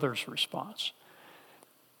was the mother's response.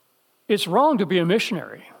 It's wrong to be a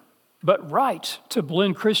missionary, but right to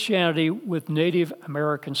blend Christianity with Native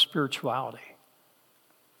American spirituality.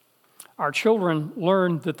 Our children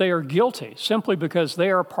learn that they are guilty simply because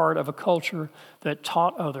they are part of a culture that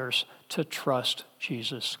taught others to trust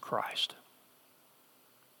Jesus Christ.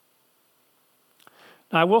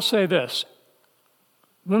 Now, I will say this.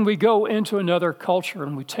 When we go into another culture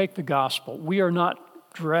and we take the gospel, we are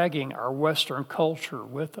not dragging our Western culture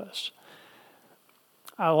with us.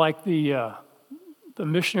 I like the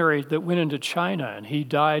missionary that went into China and he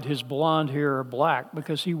dyed his blonde hair black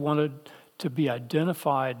because he wanted to be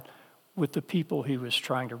identified with the people he was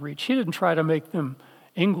trying to reach. He didn't try to make them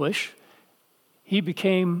English. He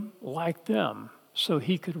became like them so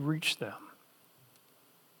he could reach them.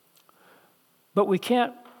 But we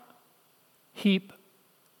can't heap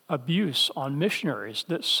abuse on missionaries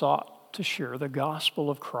that sought to share the gospel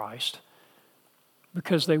of Christ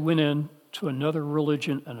because they went into another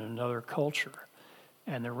religion and another culture,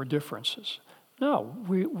 and there were differences. No,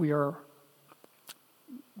 we are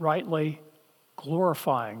rightly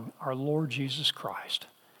glorifying our Lord Jesus Christ,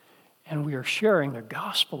 and we are sharing the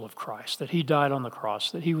gospel of Christ, that he died on the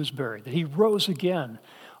cross, that he was buried, that he rose again,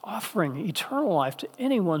 offering eternal life to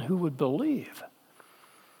anyone who would believe.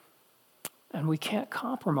 And we can't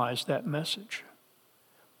compromise that message.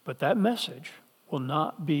 But that message will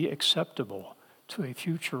not be acceptable to a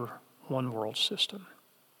future one-world system.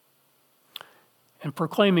 In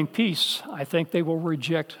proclaiming peace, I think they will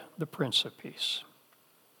reject the Prince of Peace.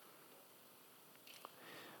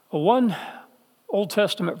 One Old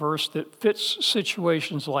Testament verse that fits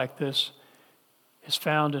situations like this is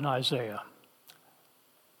found in Isaiah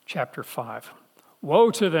chapter 5.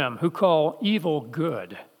 Woe to them who call evil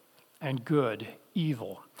good and good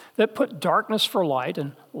evil, that put darkness for light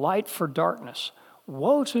and light for darkness.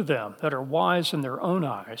 Woe to them that are wise in their own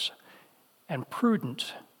eyes and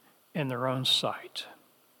prudent in their own sight.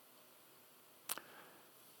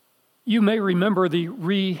 You may remember the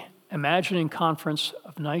Reimagining Conference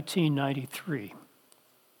of 1993.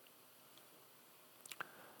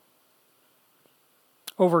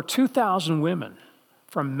 Over 2,000 women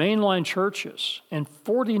from mainline churches in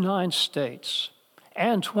 49 states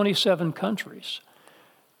and 27 countries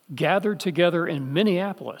gathered together in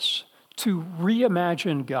Minneapolis to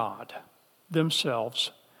reimagine God,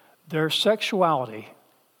 themselves, their sexuality,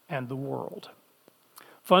 and the world.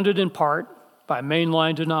 Funded in part by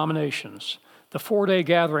mainline denominations, the 4-day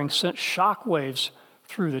gathering sent shockwaves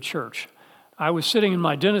through the church. I was sitting in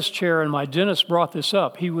my dentist chair, and my dentist brought this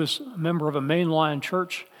up. He was a member of a mainline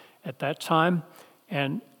church at that time,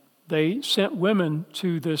 and they sent women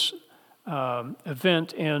to this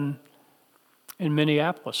event in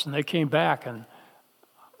Minneapolis, and they came back, and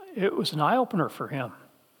it was an eye-opener for him.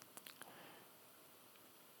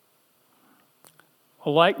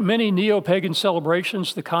 Well, like many neo-pagan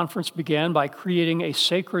celebrations, the conference began by creating a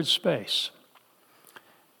sacred space.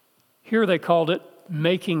 Here they called it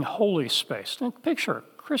making holy space. Now, picture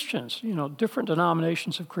Christians, different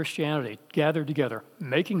denominations of Christianity gathered together,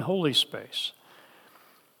 making holy space.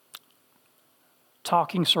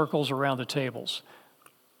 Talking circles around the tables.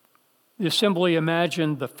 The assembly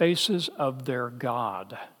imagined the faces of their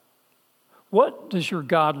God. What does your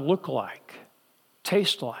God look like,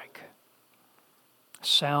 taste like,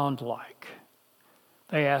 sound like?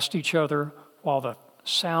 They asked each other while the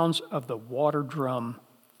sounds of the water drum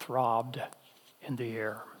throbbed in the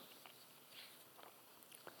air.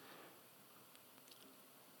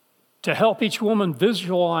 To help each woman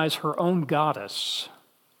visualize her own goddess,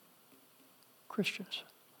 Christians,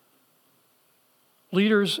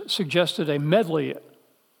 leaders suggested a medley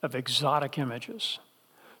of exotic images.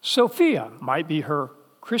 Sophia might be her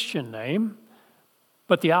Christian name,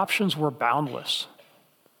 but the options were boundless.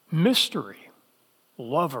 Mystery,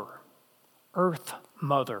 lover, earth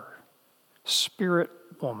mother, spirit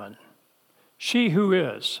woman, she who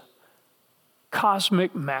is,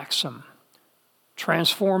 cosmic maxim,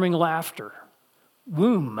 transforming laughter,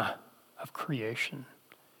 womb of creation,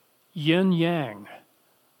 yin yang,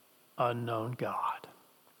 unknown God.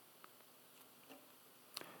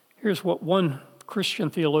 Here's what one Christian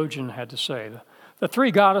theologian had to say. The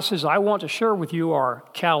three goddesses I want to share with you are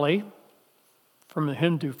Kali, from the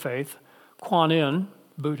Hindu faith, Kuan Yin,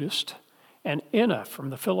 Buddhist, and Inna from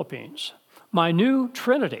the Philippines. My new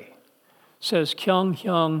trinity, says Kyung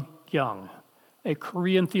Hyung Young, a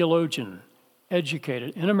Korean theologian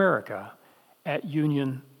educated in America at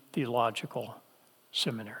Union Theological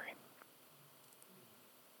Seminary.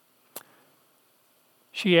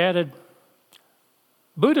 She added,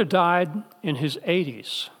 Buddha died in his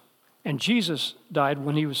 80s, and Jesus died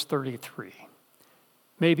when he was 33.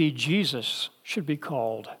 Maybe Jesus should be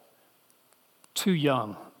called too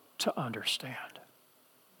young to understand.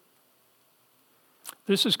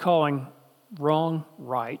 This is calling wrong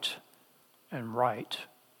right and right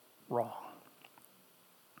wrong.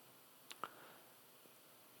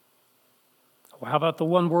 Well, how about the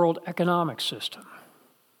one world economic system?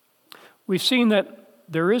 We've seen that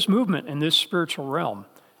there is movement in this spiritual realm.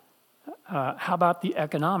 How about the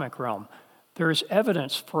economic realm? There is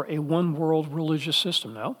evidence for a one world religious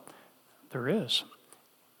system. No, there is.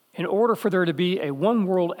 In order for there to be a one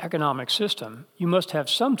world economic system, you must have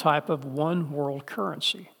some type of one world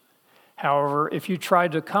currency. However, if you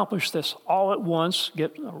tried to accomplish this all at once,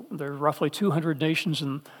 there are roughly 200 nations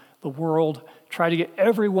in the world, try to get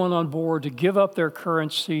everyone on board to give up their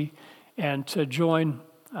currency and to join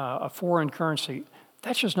a foreign currency,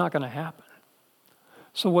 that's just not going to happen.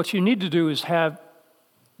 So what you need to do is have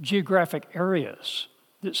geographic areas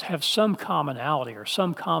that have some commonality or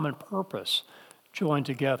some common purpose joined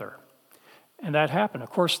together. And that happened. Of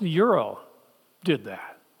course, the euro did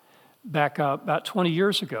that. Back about 20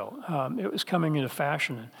 years ago, it was coming into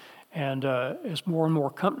fashion. And as more and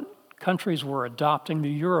more countries were adopting the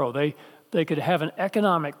euro, they could have an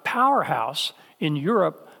economic powerhouse in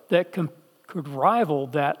Europe that could rival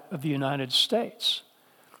that of the United States.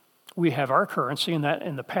 we have our currency, and that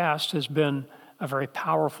in the past has been a very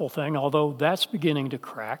powerful thing, although that's beginning to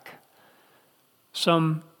crack.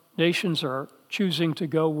 Some nations are choosing to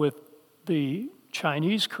go with the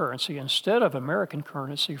Chinese currency instead of American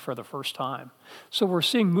currency for the first time. So we're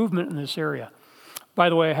seeing movement in this area. By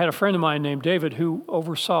the way, I had a friend of mine named David who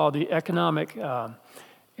oversaw the economic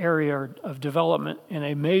area of development in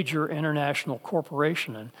a major international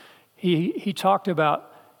corporation. And he talked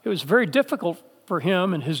about it was very difficult for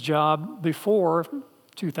him and his job before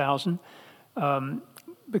 2000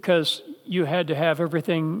 because you had to have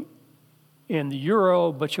everything in the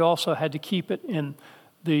euro, but you also had to keep it in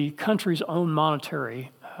the country's own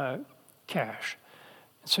monetary cash.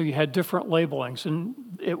 So you had different labelings, and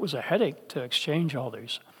it was a headache to exchange all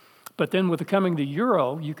these. But then with the coming of the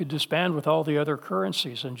euro, you could disband with all the other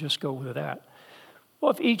currencies and just go with that.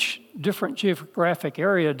 Well, if each different geographic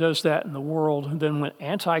area does that in the world, and then when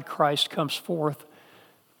Antichrist comes forth,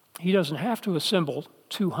 he doesn't have to assemble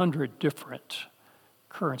 200 different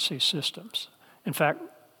currency systems. In fact,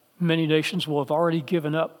 many nations will have already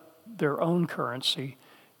given up their own currency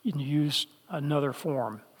and used another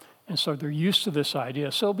form. And so they're used to this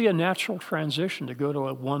idea. So it'll be a natural transition to go to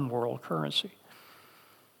a one world currency.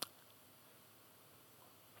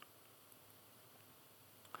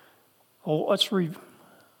 Well, let's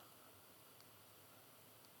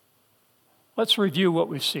review what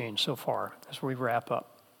we've seen so far as we wrap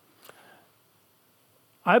up.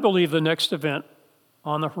 I believe the next event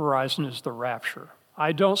on the horizon is the rapture.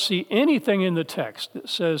 I don't see anything in the text that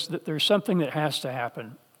says that there's something that has to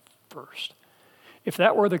happen first. If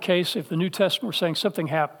that were the case, if the New Testament were saying something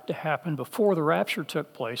had to happen before the rapture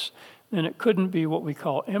took place, then it couldn't be what we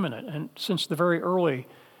call imminent. And since the very early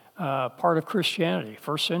part of Christianity,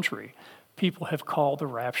 first century, people have called the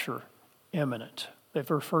rapture imminent. They've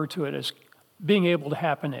referred to it as being able to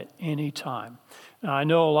happen at any time. Now, I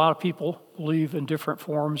know a lot of people believe in different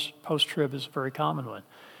forms. Post-trib is a very common one.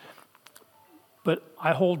 But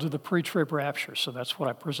I hold to the pre-trib rapture, so that's what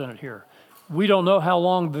I presented here. We don't know how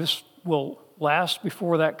long this will last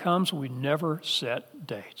before that comes. We never set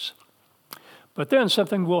dates. But then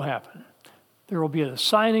something will happen. There will be a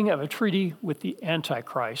signing of a treaty with the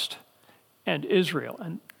Antichrist and Israel,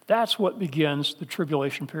 and that's what begins the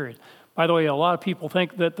tribulation period. By the way, a lot of people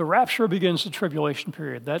think that the rapture begins the tribulation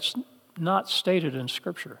period. That's not stated in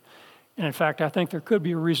Scripture. And in fact, I think there could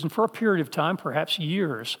be a reason for a period of time, perhaps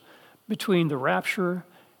years, between the rapture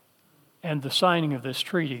and the signing of this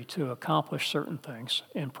treaty to accomplish certain things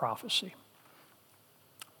in prophecy.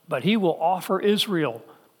 But he will offer Israel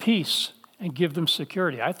peace and give them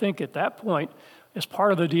security. I think at that point, as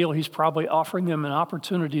part of the deal, he's probably offering them an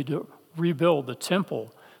opportunity to rebuild the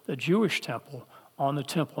temple, the Jewish temple, on the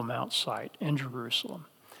Temple Mount site in Jerusalem.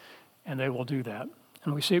 And they will do that.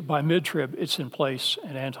 And we see by mid-trib, it's in place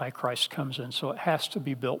and Antichrist comes in. So it has to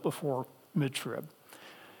be built before mid-trib.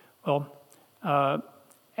 Well,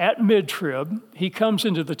 at mid-trib, he comes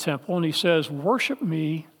into the temple and he says, "Worship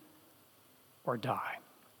me or die.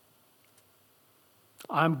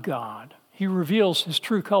 I'm God." He reveals his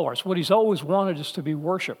true colors. What he's always wanted is to be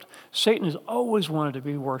worshiped. Satan has always wanted to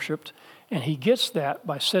be worshiped, and he gets that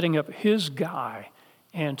by setting up his guy,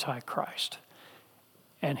 Antichrist.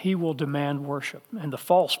 And he will demand worship. And the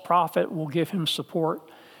false prophet will give him support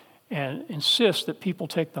and insist that people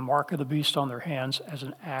take the mark of the beast on their hands as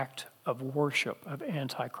an act of worship of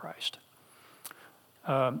Antichrist.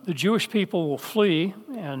 The Jewish people will flee,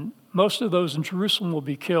 and most of those in Jerusalem will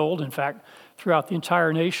be killed. In fact, throughout the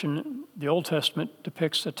entire nation, the Old Testament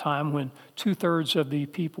depicts a time when 2/3 of the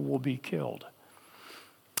people will be killed.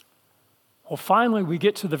 Well, finally, we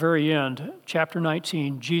get to the very end. Chapter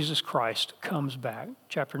 19, Jesus Christ comes back.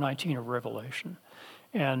 Chapter 19 of Revelation.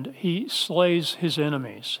 And he slays his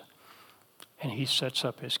enemies, and he sets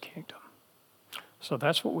up his kingdom. So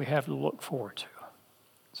that's what we have to look forward to.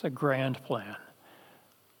 It's a grand plan.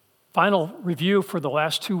 Final review for the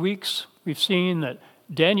last 2 weeks. We've seen that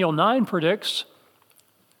Daniel 9 predicts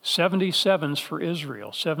 77s for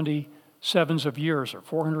Israel, 77s of years, or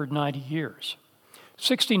 490 years.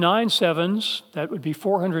 69 sevens, that would be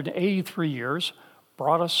 483 years,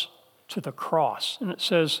 brought us to the cross. And it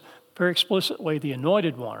says very explicitly, the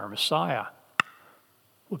anointed one, or Messiah,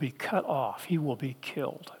 will be cut off. He will be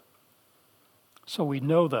killed. So we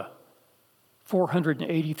know the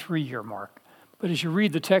 483-year mark. But as you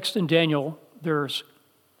read the text in Daniel, there's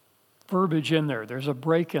verbiage in there. There's a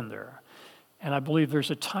break in there. And I believe there's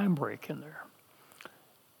a time break in there.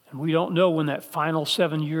 And we don't know when that final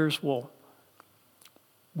 7 years will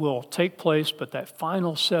take place, but that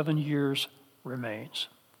final 7 years remains.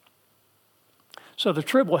 So the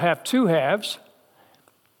trib will have two halves,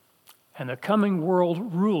 And the coming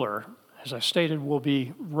world ruler, as I stated, will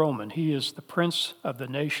be Roman. He is the prince of the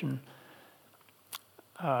nation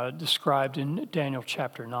described in Daniel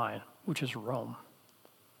chapter 9, which is Rome.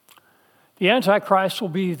 The Antichrist will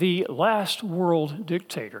be the last world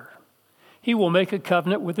dictator. He will make a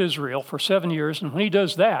covenant with Israel for 7 years, and when he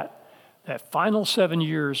does that, that final 7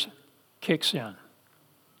 years kicks in.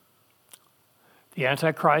 The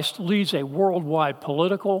Antichrist leads a worldwide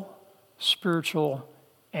political, spiritual,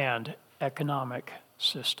 and economic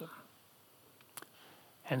system.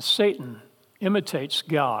 And Satan imitates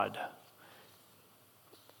God.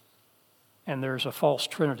 And there's a false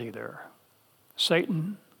trinity there.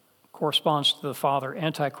 Satan corresponds to the Father.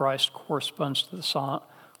 Antichrist corresponds to the Son,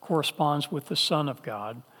 corresponds with the Son of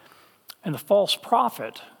God. And the false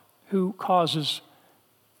prophet who causes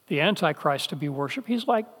the Antichrist to be worshipped, he's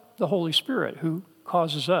like the Holy Spirit who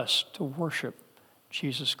causes us to worship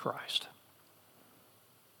Jesus Christ.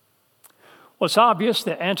 Well, it's obvious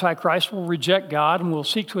that Antichrist will reject God and will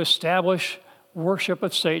seek to establish worship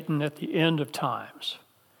of Satan at the end of times.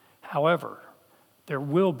 However, there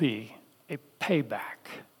will be a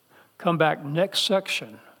payback. Come back next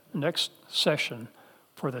session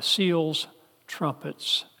for the seals,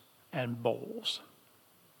 trumpets, and bowls.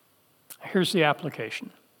 Here's the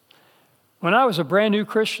application. When I was a brand new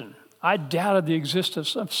Christian, I doubted the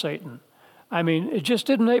existence of Satan. I mean, it just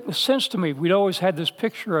didn't make sense to me. We'd always had this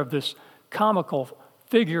picture of this comical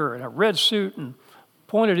figure in a red suit and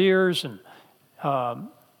pointed ears and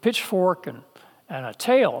pitchfork and a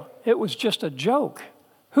tail. It was just a joke.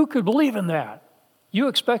 Who could believe in that? You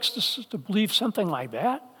expect us to believe something like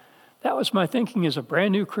that? That was my thinking as a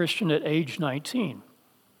brand new Christian at age 19.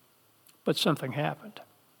 But something happened.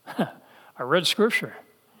 I read Scripture,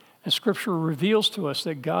 and Scripture reveals to us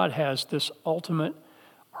that God has this ultimate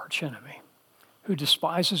archenemy who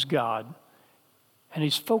despises God, and he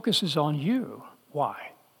focuses on you.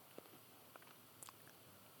 Why?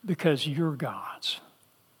 Because you're God's.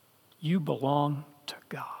 You belong to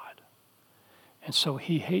God. And so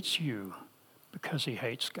he hates you because he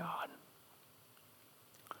hates God.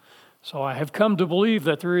 So I have come to believe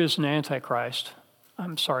that there is an Antichrist.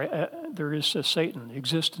 There is a Satan, the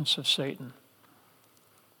existence of Satan.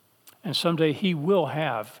 And someday he will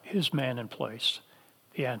have his man in place,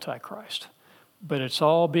 the Antichrist. But it's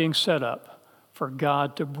all being set up for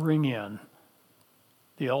God to bring in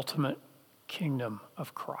the ultimate kingdom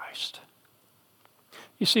of Christ.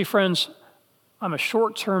 You see, friends, I'm a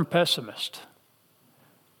short-term pessimist,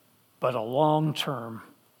 but a long-term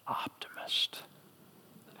optimist.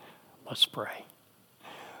 Let's pray.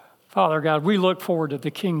 Father God, we look forward to the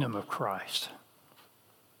kingdom of Christ.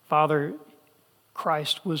 Father,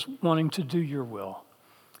 Christ was wanting to do your will.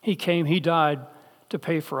 He came, he died to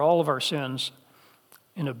pay for all of our sins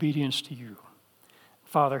in obedience to you.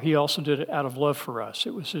 Father, he also did it out of love for us.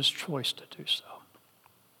 It was his choice to do so.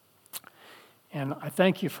 And I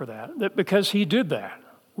thank you for that because he did that,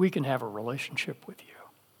 we can have a relationship with you.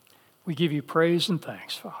 We give you praise and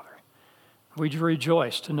thanks, Father. We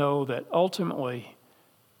rejoice to know that ultimately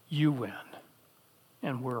you win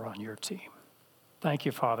and we're on your team. Thank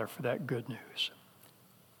you, Father, for that good news.